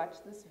industry will watch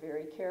this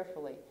very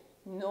carefully.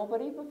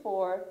 Nobody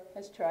before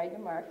has tried to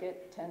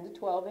market 10 to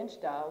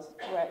 12-inch dolls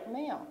direct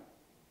mail.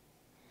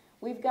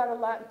 We've got a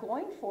lot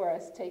going for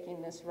us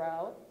taking this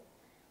route.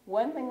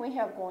 One thing we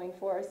have going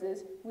for us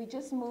is we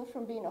just moved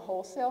from being a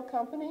wholesale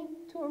company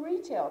to a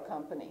retail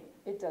company.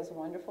 It does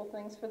wonderful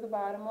things for the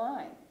bottom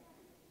line.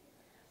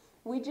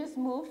 We just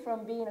moved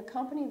from being a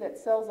company that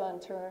sells on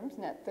terms,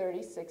 net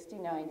 30, 60,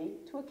 90,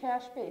 to a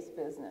cash-based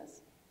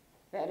business.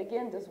 That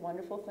again does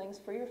wonderful things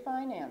for your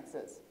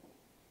finances.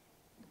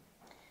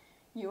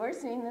 You are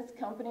seeing this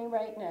company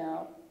right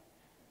now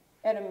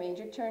at a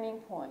major turning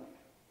point.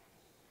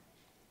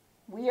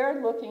 We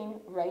are looking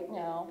right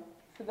now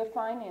for the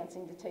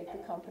financing to take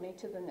the company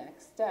to the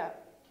next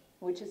step,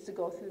 which is to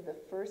go through the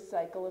first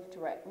cycle of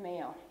direct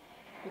mail.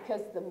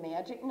 Because the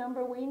magic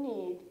number we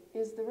need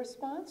is the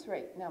response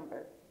rate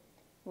number.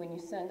 When you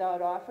send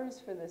out offers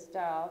for this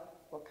doll,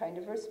 what kind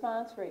of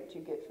response rate do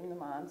you get from the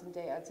moms and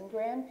dads and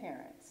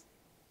grandparents?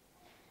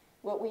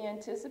 What we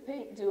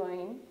anticipate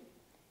doing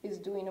is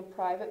doing a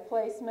private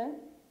placement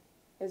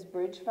as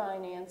bridge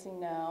financing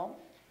now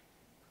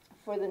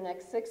for the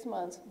next 6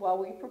 months while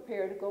we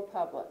prepare to go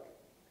public.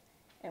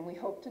 And we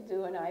hope to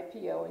do an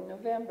IPO in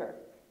November.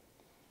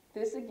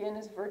 This again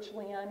is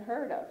virtually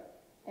unheard of.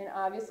 And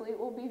obviously it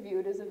will be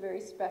viewed as a very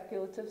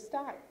speculative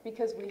stock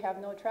because we have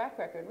no track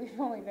record. We've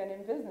only been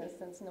in business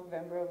since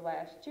November of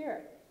last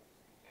year.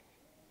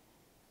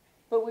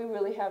 But we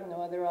really have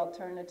no other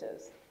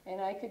alternatives. And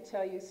I could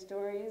tell you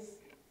stories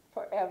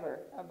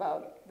forever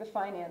about the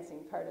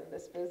financing part of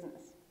this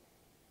business.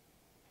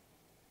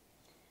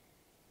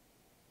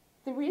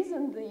 The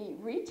reason the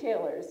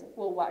retailers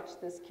will watch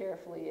this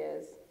carefully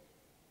is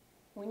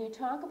when you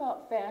talk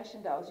about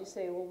fashion dolls, you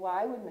say, well,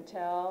 why would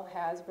Mattel,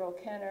 Hasbro,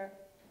 Kenner,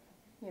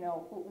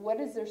 what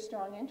is their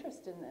strong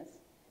interest in this?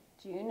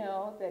 Do you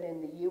know that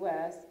in the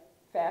U.S.,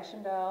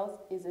 fashion dolls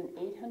is an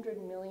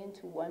 $800 million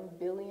to $1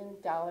 billion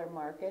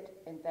market,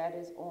 and that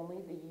is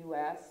only the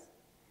U.S.?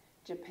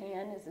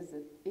 Japan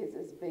is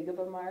as big of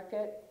a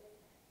market.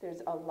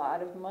 There's a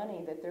lot of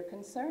money that they're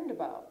concerned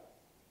about.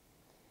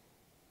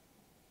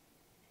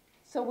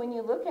 So when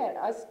you look at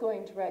us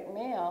going direct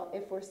mail,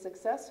 if we're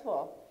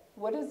successful,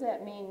 what does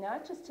that mean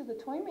not just to the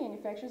toy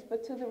manufacturers,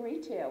 but to the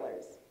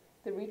retailers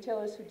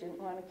who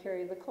didn't want to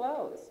carry the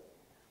clothes?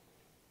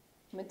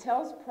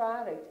 Mattel's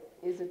product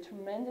is a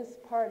tremendous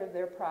part of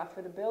their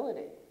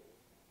profitability,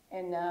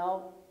 and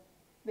now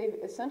they've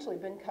essentially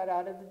been cut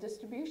out of the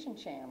distribution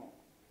channel.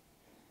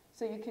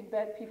 So you could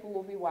bet people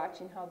will be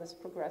watching how this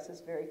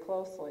progresses very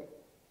closely.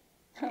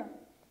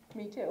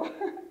 Me too.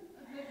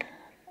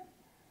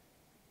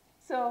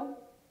 So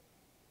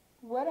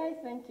what I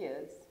think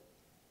is,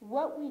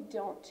 what we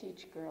don't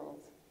teach girls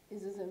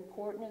is as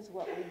important as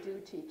what we do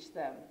teach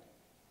them.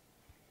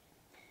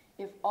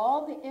 If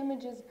all the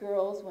images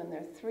girls, when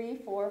they're 3,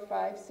 4,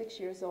 5, 6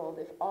 years old,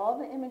 if all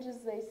the images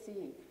they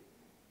see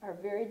are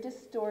very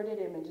distorted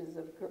images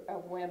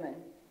of women,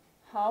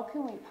 how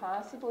can we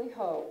possibly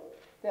hope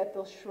that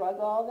they'll shrug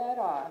all that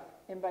off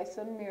and by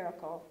some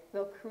miracle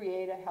they'll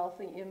create a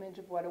healthy image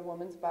of what a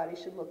woman's body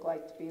should look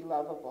like to be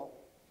lovable?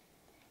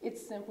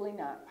 It's simply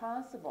not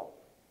possible.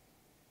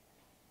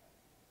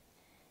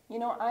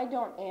 I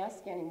don't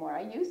ask anymore.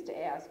 I used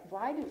to ask,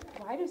 why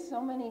do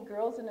so many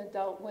girls and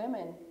adult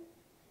women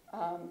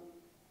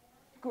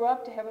grow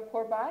up to have a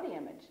poor body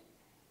image?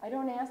 I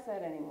don't ask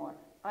that anymore.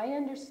 I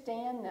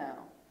understand now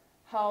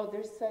how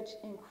there's such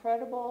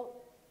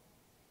incredible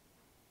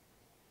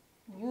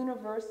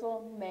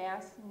universal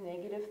mass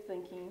negative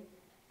thinking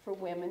for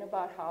women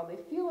about how they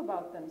feel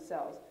about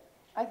themselves.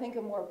 I think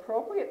a more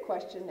appropriate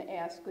question to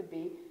ask would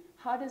be,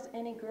 how does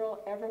any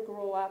girl ever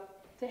grow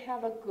up to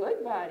have a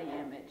good body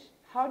image?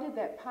 How did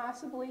that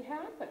possibly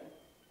happen?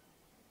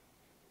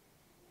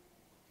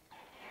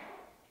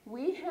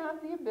 We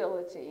have the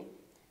ability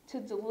to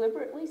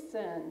deliberately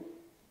send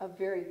a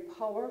very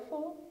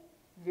powerful,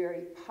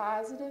 very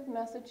positive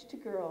message to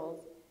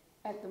girls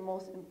at the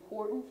most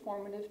important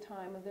formative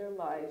time of their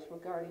lives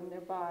regarding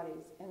their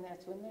bodies, and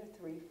that's when they're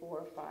 3,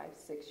 4, 5,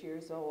 6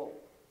 years old.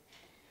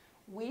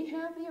 We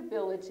have the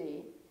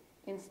ability,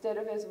 instead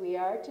of as we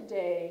are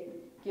today,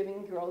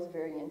 giving girls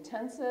very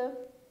intensive,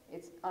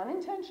 it's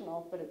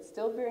unintentional, but it's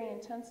still very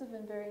intensive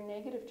and very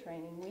negative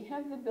training. We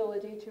have the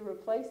ability to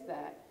replace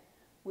that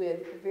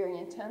with very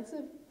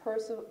intensive,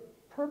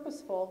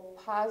 purposeful,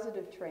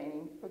 positive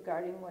training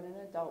regarding what an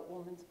adult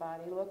woman's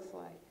body looks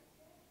like.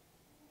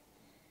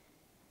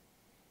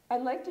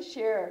 I'd like to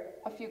share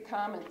a few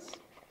comments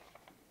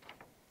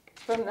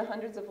from the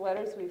hundreds of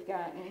letters we've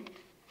gotten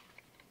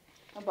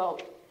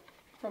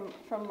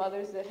from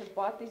mothers that have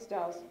bought these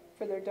dolls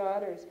for their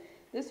daughters.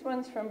 This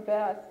one's from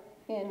Beth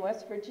in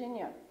West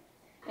Virginia.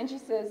 And she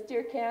says,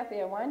 "Dear Kathy,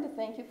 I wanted to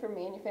thank you for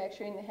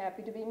manufacturing the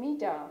Happy to Be Me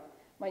doll.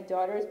 My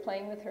daughter is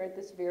playing with her at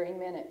this very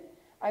minute.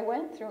 I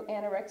went through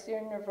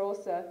anorexia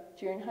nervosa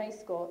during high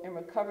school and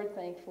recovered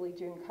thankfully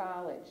during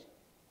college.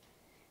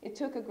 It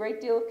took a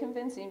great deal of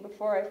convincing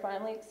before I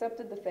finally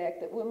accepted the fact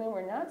that women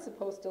were not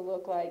supposed to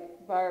look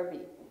like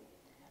Barbie.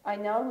 I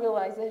now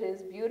realize that it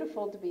is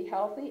beautiful to be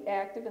healthy,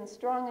 active, and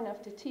strong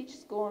enough to teach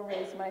school and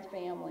raise my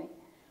family.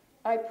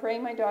 I pray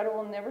my daughter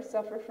will never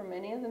suffer from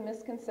any of the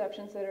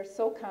misconceptions that are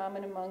so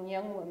common among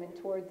young women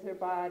towards their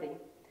body.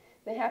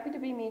 The Happy to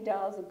Be Me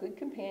doll is a good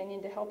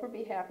companion to help her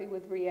be happy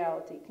with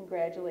reality.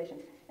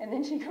 Congratulations. And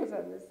then she goes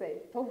on to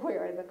say, but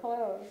where are the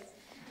clothes?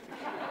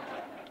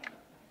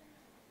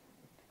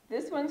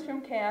 This one's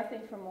from Kathy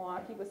from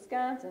Milwaukee,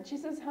 Wisconsin. She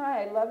says,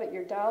 hi, I love it,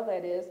 your doll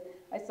that is.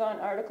 I saw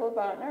an article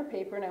about it in our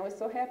paper and I was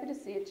so happy to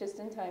see it just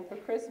in time for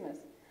Christmas.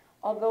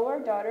 Although our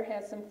daughter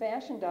has some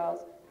fashion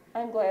dolls,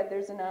 I'm glad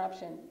there's an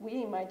option.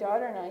 We, my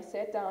daughter and I,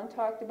 sat down and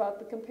talked about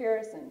the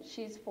comparison.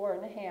 She's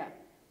 4.5.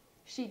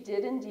 She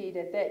did indeed,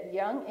 at that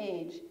young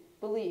age,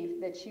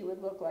 believe that she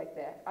would look like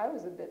that. I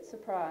was a bit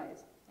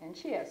surprised. And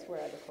she asked, where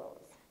are the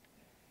clothes?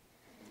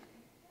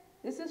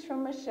 This is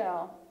from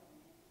Michelle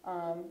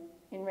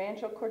in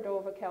Rancho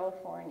Cordova,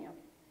 California.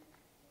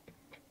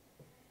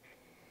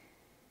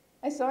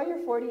 I saw your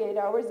 48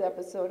 Hours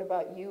episode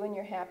about you and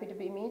your Happy to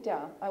Be Me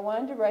doll. I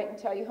wanted to write and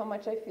tell you how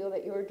much I feel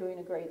that you are doing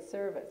a great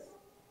service.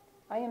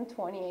 I am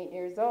 28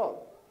 years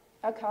old,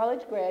 a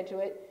college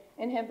graduate,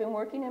 and have been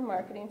working in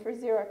marketing for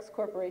Xerox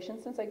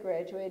Corporation since I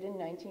graduated in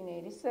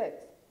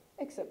 1986,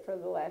 except for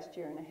the last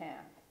year and a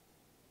half.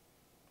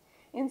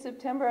 In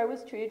September, I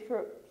was treated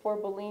for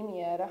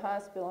bulimia at a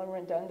hospital in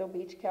Redondo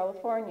Beach,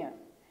 California.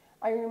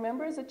 I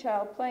remember as a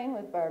child playing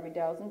with Barbie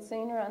dolls and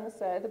seeing her on the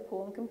side of the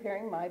pool and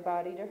comparing my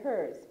body to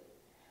hers.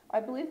 I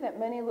believe that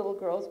many little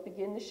girls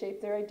begin to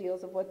shape their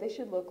ideals of what they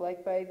should look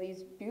like by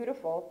these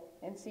beautiful,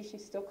 and see,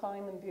 she's still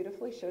calling them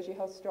beautifully, shows you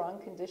how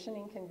strong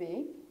conditioning can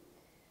be,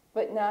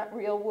 but not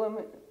real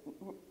women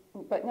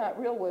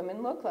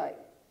look like.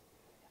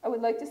 I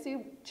would like to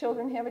see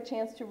children have a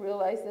chance to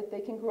realize that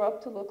they can grow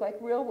up to look like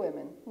real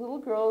women. Little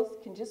girls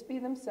can just be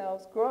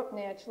themselves, grow up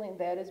naturally, and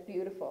that is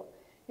beautiful.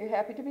 Your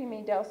Happy to Be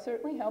Me doll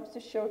certainly helps to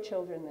show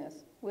children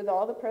this. With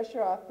all the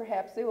pressure off,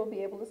 perhaps they will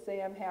be able to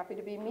say, I'm happy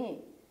to be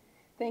me.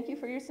 Thank you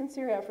for your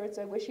sincere efforts.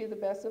 I wish you the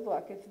best of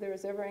luck. If there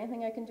is ever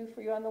anything I can do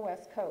for you on the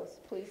West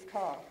Coast, please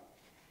call.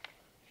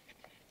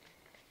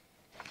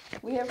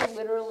 We have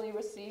literally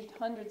received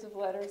hundreds of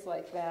letters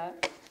like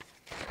that,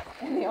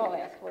 and they all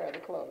ask, where are the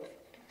clothes?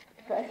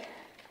 But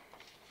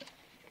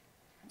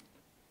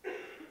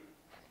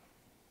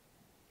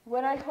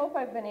what I hope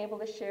I've been able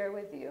to share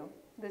with you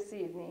this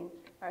evening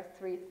are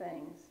three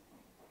things.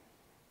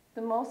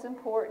 The most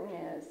important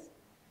is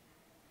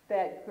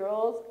that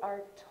girls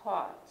are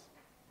taught.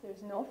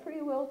 There's no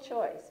free will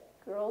choice.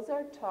 Girls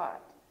are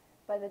taught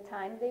by the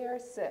time they are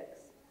 6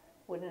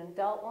 what an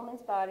adult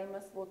woman's body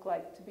must look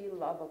like to be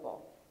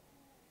lovable.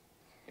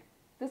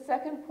 The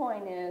second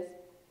point is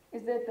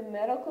that the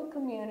medical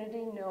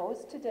community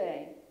knows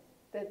today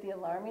that the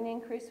alarming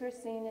increase we're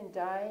seeing in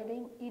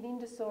dieting, eating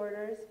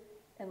disorders,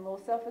 and low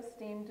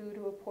self-esteem due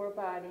to a poor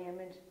body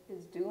image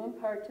is due in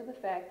part to the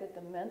fact that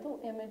the mental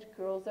image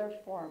girls are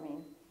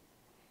forming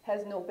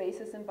has no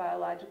basis in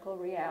biological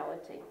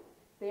reality.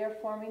 They are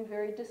forming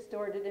very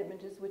distorted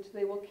images which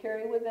they will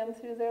carry with them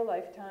through their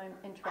lifetime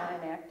and try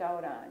and act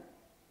out on.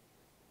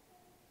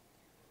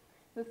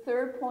 The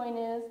third point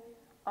is,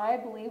 I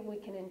believe we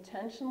can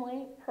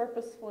intentionally,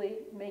 purposefully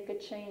make a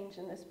change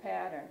in this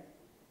pattern.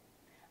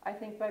 I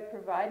think by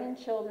providing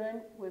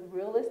children with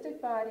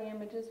realistic body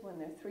images when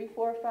they're 3,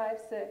 4, 5,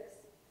 6,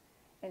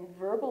 and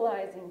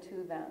verbalizing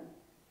to them,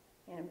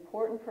 an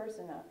important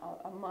person,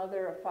 a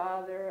mother, a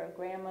father, a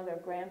grandmother,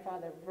 a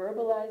grandfather,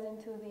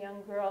 verbalizing to the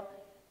young girl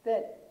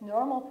that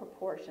normal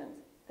proportions,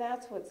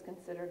 that's what's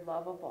considered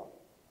lovable.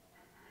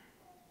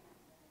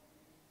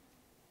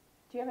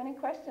 Do you have any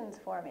questions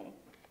for me?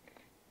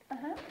 In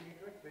your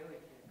direct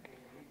mailing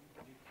campaign,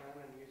 do you plan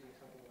on using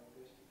something like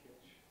this to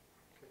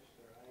catch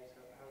their eyes?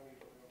 How do you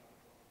go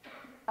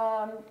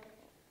about that?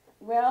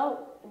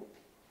 Well,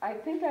 I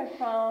think I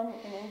found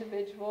an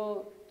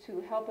individual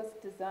to help us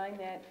design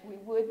that. We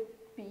would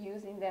be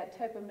using that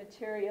type of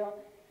material.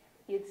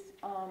 It's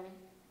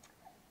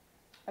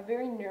a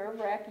very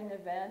nerve-wracking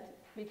event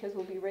because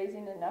we'll be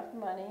raising enough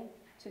money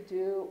to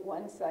do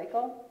one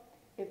cycle.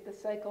 If the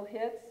cycle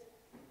hits,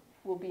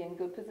 we'll be in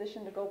good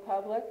position to go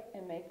public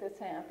and make this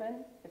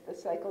happen. If the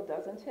cycle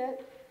doesn't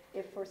hit,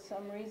 if for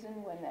some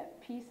reason when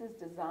that piece is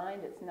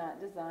designed, it's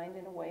not designed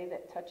in a way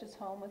that touches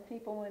home with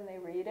people when they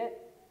read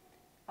it,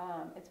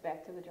 it's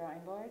back to the drawing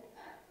board.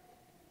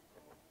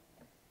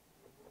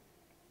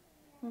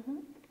 Are you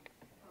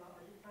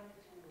trying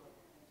to,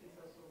 since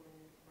there's so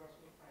many breast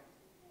types,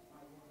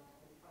 are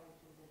you trying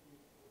to maybe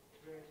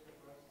raise the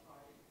breast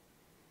size?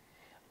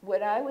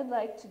 What I would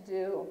like to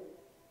do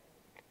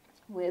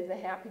with the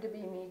Happy to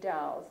Be Me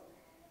dolls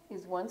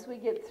is once we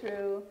get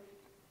through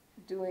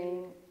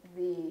doing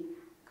the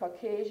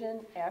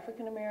Caucasian,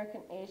 African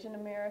American, Asian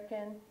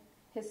American,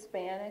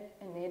 Hispanic,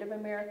 and Native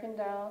American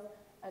dolls,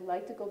 I'd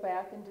like to go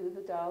back and do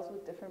the dolls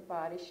with different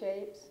body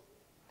shapes.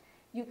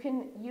 You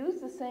can use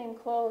the same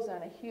clothes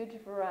on a huge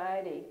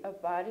variety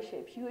of body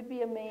shapes. You would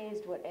be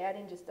amazed what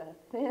adding just a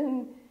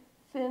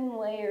thin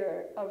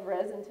layer of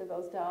resin to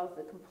those dolls,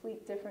 the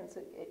complete difference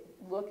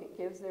look it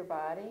gives their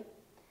body.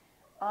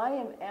 I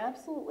am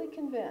absolutely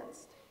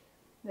convinced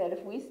that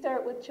if we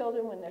start with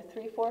children when they're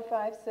 3, 4,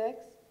 5,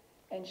 6,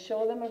 and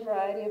show them a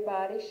variety of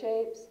body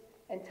shapes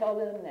and tell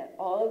them that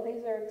all of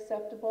these are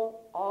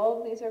acceptable, all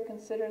of these are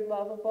considered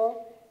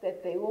lovable,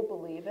 that they will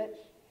believe it,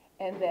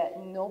 and that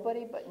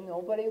nobody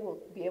will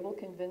be able to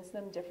convince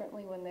them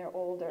differently when they're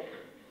older.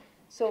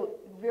 So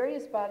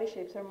various body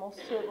shapes are most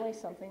certainly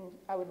something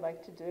I would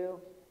like to do.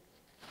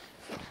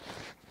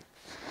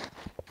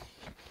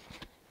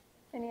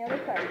 Any other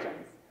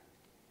questions?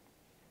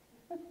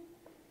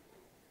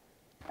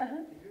 Did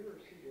you ever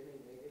receive any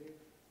negative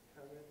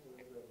comments on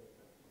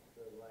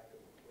the lack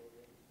of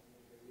clothing?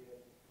 Have you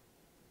had,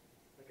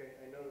 like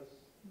I noticed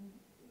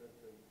that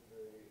the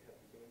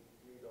Happy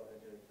Me doll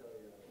had to tell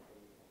you,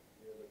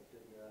 but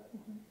did not.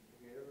 Have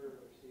you ever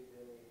received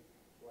any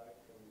flack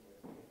from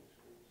the religious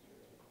groups?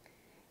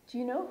 Do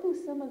you know who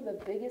some of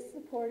the biggest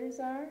supporters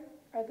are?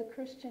 Are the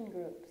Christian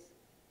groups.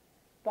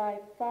 By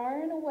far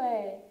and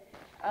away.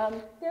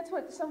 That's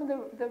what some of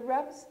the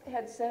reps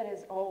had said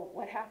is, oh,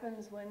 what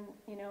happens when,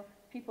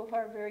 people who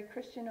are very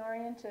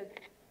Christian-oriented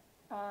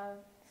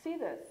see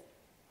this?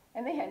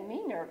 And they had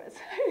me nervous.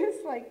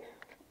 It's like,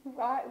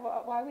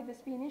 why would this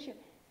be an issue?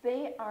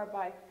 They are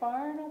by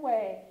far and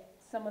away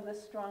some of the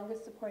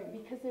strongest supporting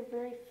because they're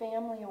very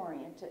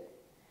family-oriented.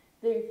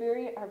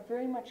 They are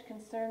very much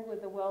concerned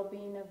with the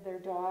well-being of their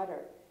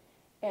daughter.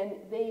 And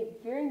they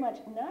very much,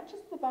 not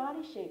just the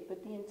body shape,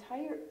 but the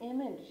entire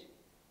image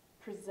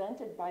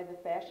presented by the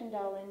fashion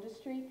doll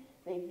industry,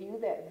 they view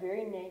that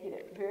very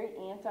negative, very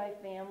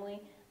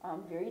anti-family,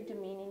 very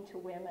demeaning to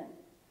women.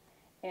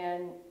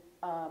 And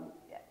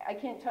I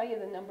can't tell you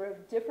the number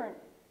of different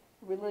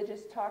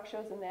religious talk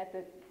shows and that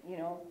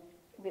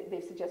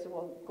they've suggested,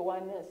 well, go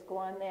on this, go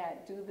on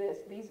that, do this.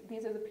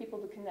 These are the people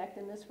to connect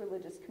in this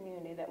religious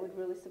community that would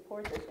really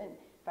support this. And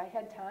if I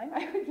had time,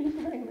 I would be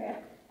doing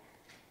that.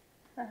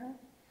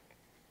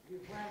 Do you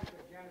plan to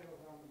put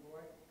genitals on the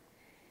boy?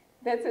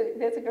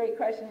 That's a great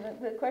question.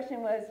 The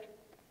question was,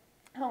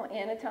 how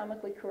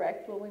anatomically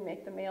correct will we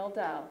make the male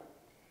doll?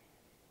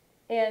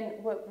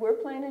 And what we're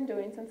planning on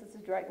doing, since it's a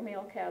direct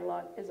male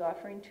catalog, is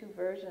offering 2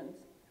 versions.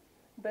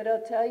 But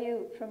I'll tell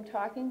you, from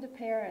talking to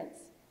parents,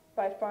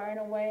 by far and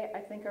away, I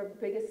think our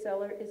biggest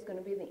seller is going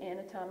to be the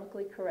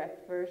anatomically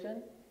correct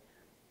version.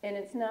 And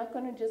it's not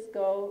going to just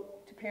go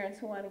to parents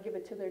who want to give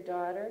it to their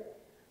daughter.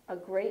 A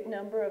great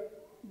number of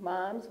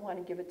moms want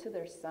to give it to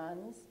their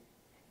sons.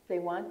 They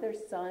want their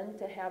son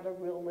to have a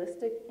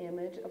realistic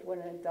image of what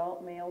an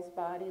adult male's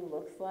body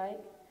looks like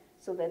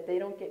so that they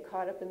don't get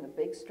caught up in the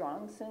big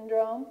strong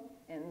syndrome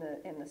and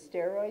the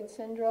steroid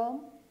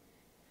syndrome.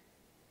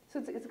 So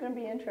it's going to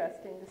be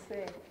interesting to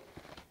see.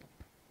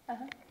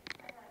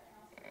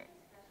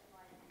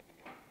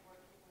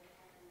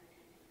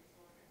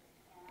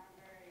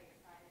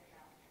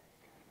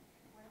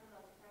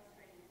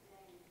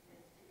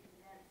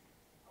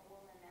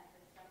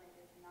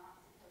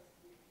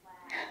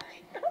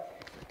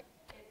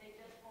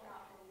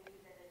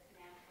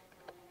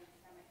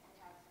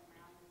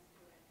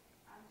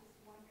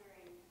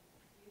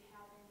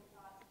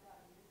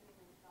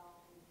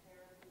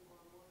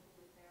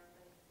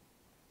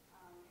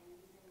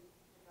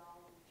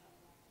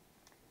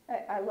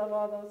 I love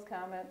all those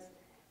comments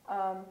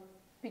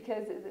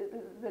because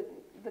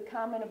the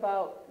comment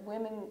about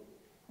women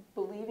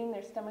believing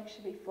their stomach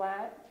should be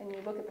flat, and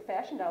you look at the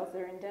fashion dolls,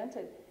 they're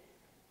indented.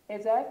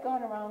 As I've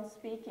gone around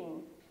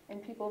speaking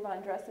and people have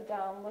undressed a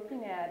doll and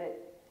looking at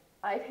it,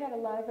 I've had a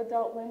lot of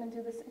adult women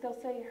do this. They'll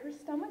say, her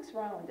stomach's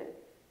rounded.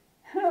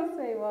 And I'll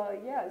say, well,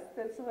 yes,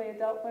 that's the way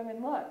adult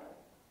women look.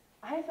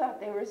 I thought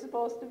they were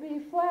supposed to be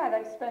flat.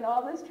 I've spent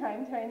all this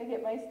time trying to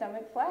get my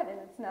stomach flat, and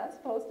it's not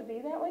supposed to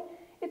be that way.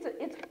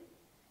 It's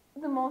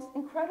the most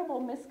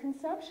incredible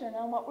misconception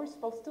on what we're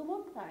supposed to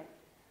look like.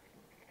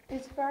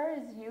 As far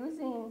as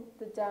using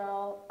the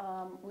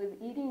doll with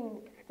eating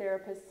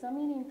therapists, some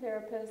eating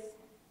therapists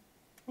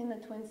in the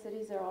Twin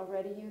Cities are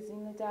already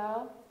using the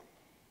doll.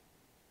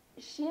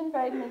 She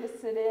invited me to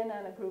sit in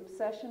on a group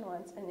session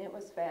once, and it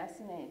was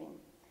fascinating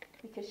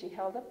because she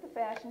held up the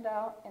fashion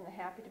doll and the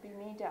Happy to Be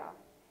Me doll.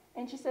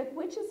 And she said,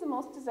 which is the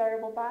most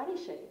desirable body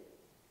shape?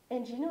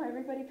 And you know,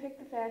 everybody picked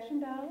the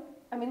fashion doll.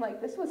 I mean,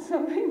 like, this was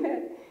something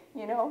that,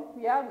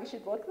 yeah, we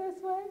should look this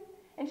way.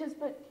 And she says,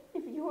 but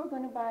if you were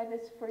going to buy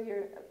this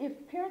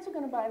if parents are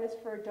going to buy this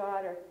for a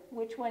daughter,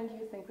 which one do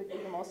you think would be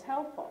the most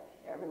helpful?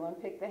 Everyone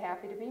picked the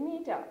Happy to Be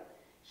Me doll.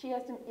 She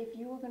asked him, if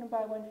you were going to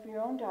buy one for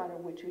your own daughter,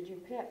 which would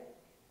you pick?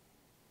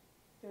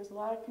 There's a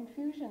lot of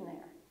confusion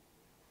there.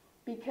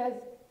 Because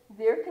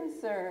they're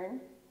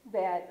concerned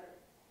that,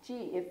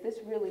 gee, if this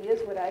really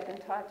is what I've been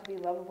taught to be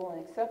lovable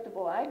and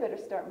acceptable, I better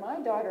start my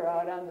daughter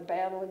out on the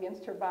battle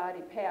against her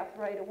body path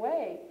right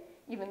away,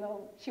 even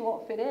though she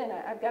won't fit in.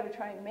 I've got to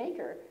try and make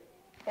her,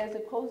 as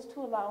opposed to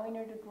allowing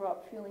her to grow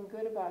up feeling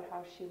good about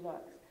how she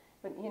looks.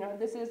 But,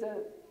 this is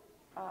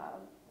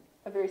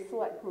a very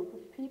select group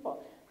of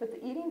people. But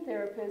the eating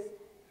therapist,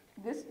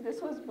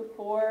 this was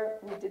before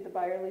we did the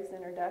Byerly's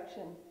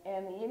introduction,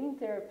 and the eating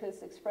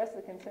therapist expressed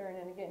the concern,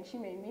 and again, she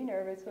made me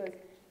nervous, was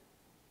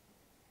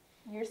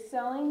you're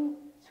selling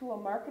to a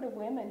market of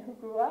women who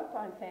grew up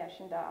on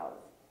fashion dolls.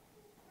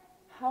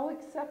 How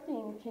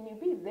accepting can you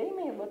be? They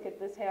may look at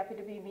this happy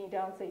to be me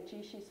doll and say,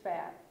 gee, she's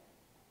fat.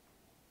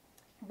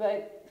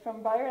 But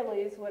from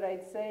Byerly's, what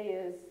I'd say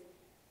is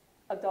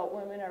adult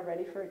women are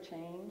ready for a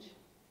change.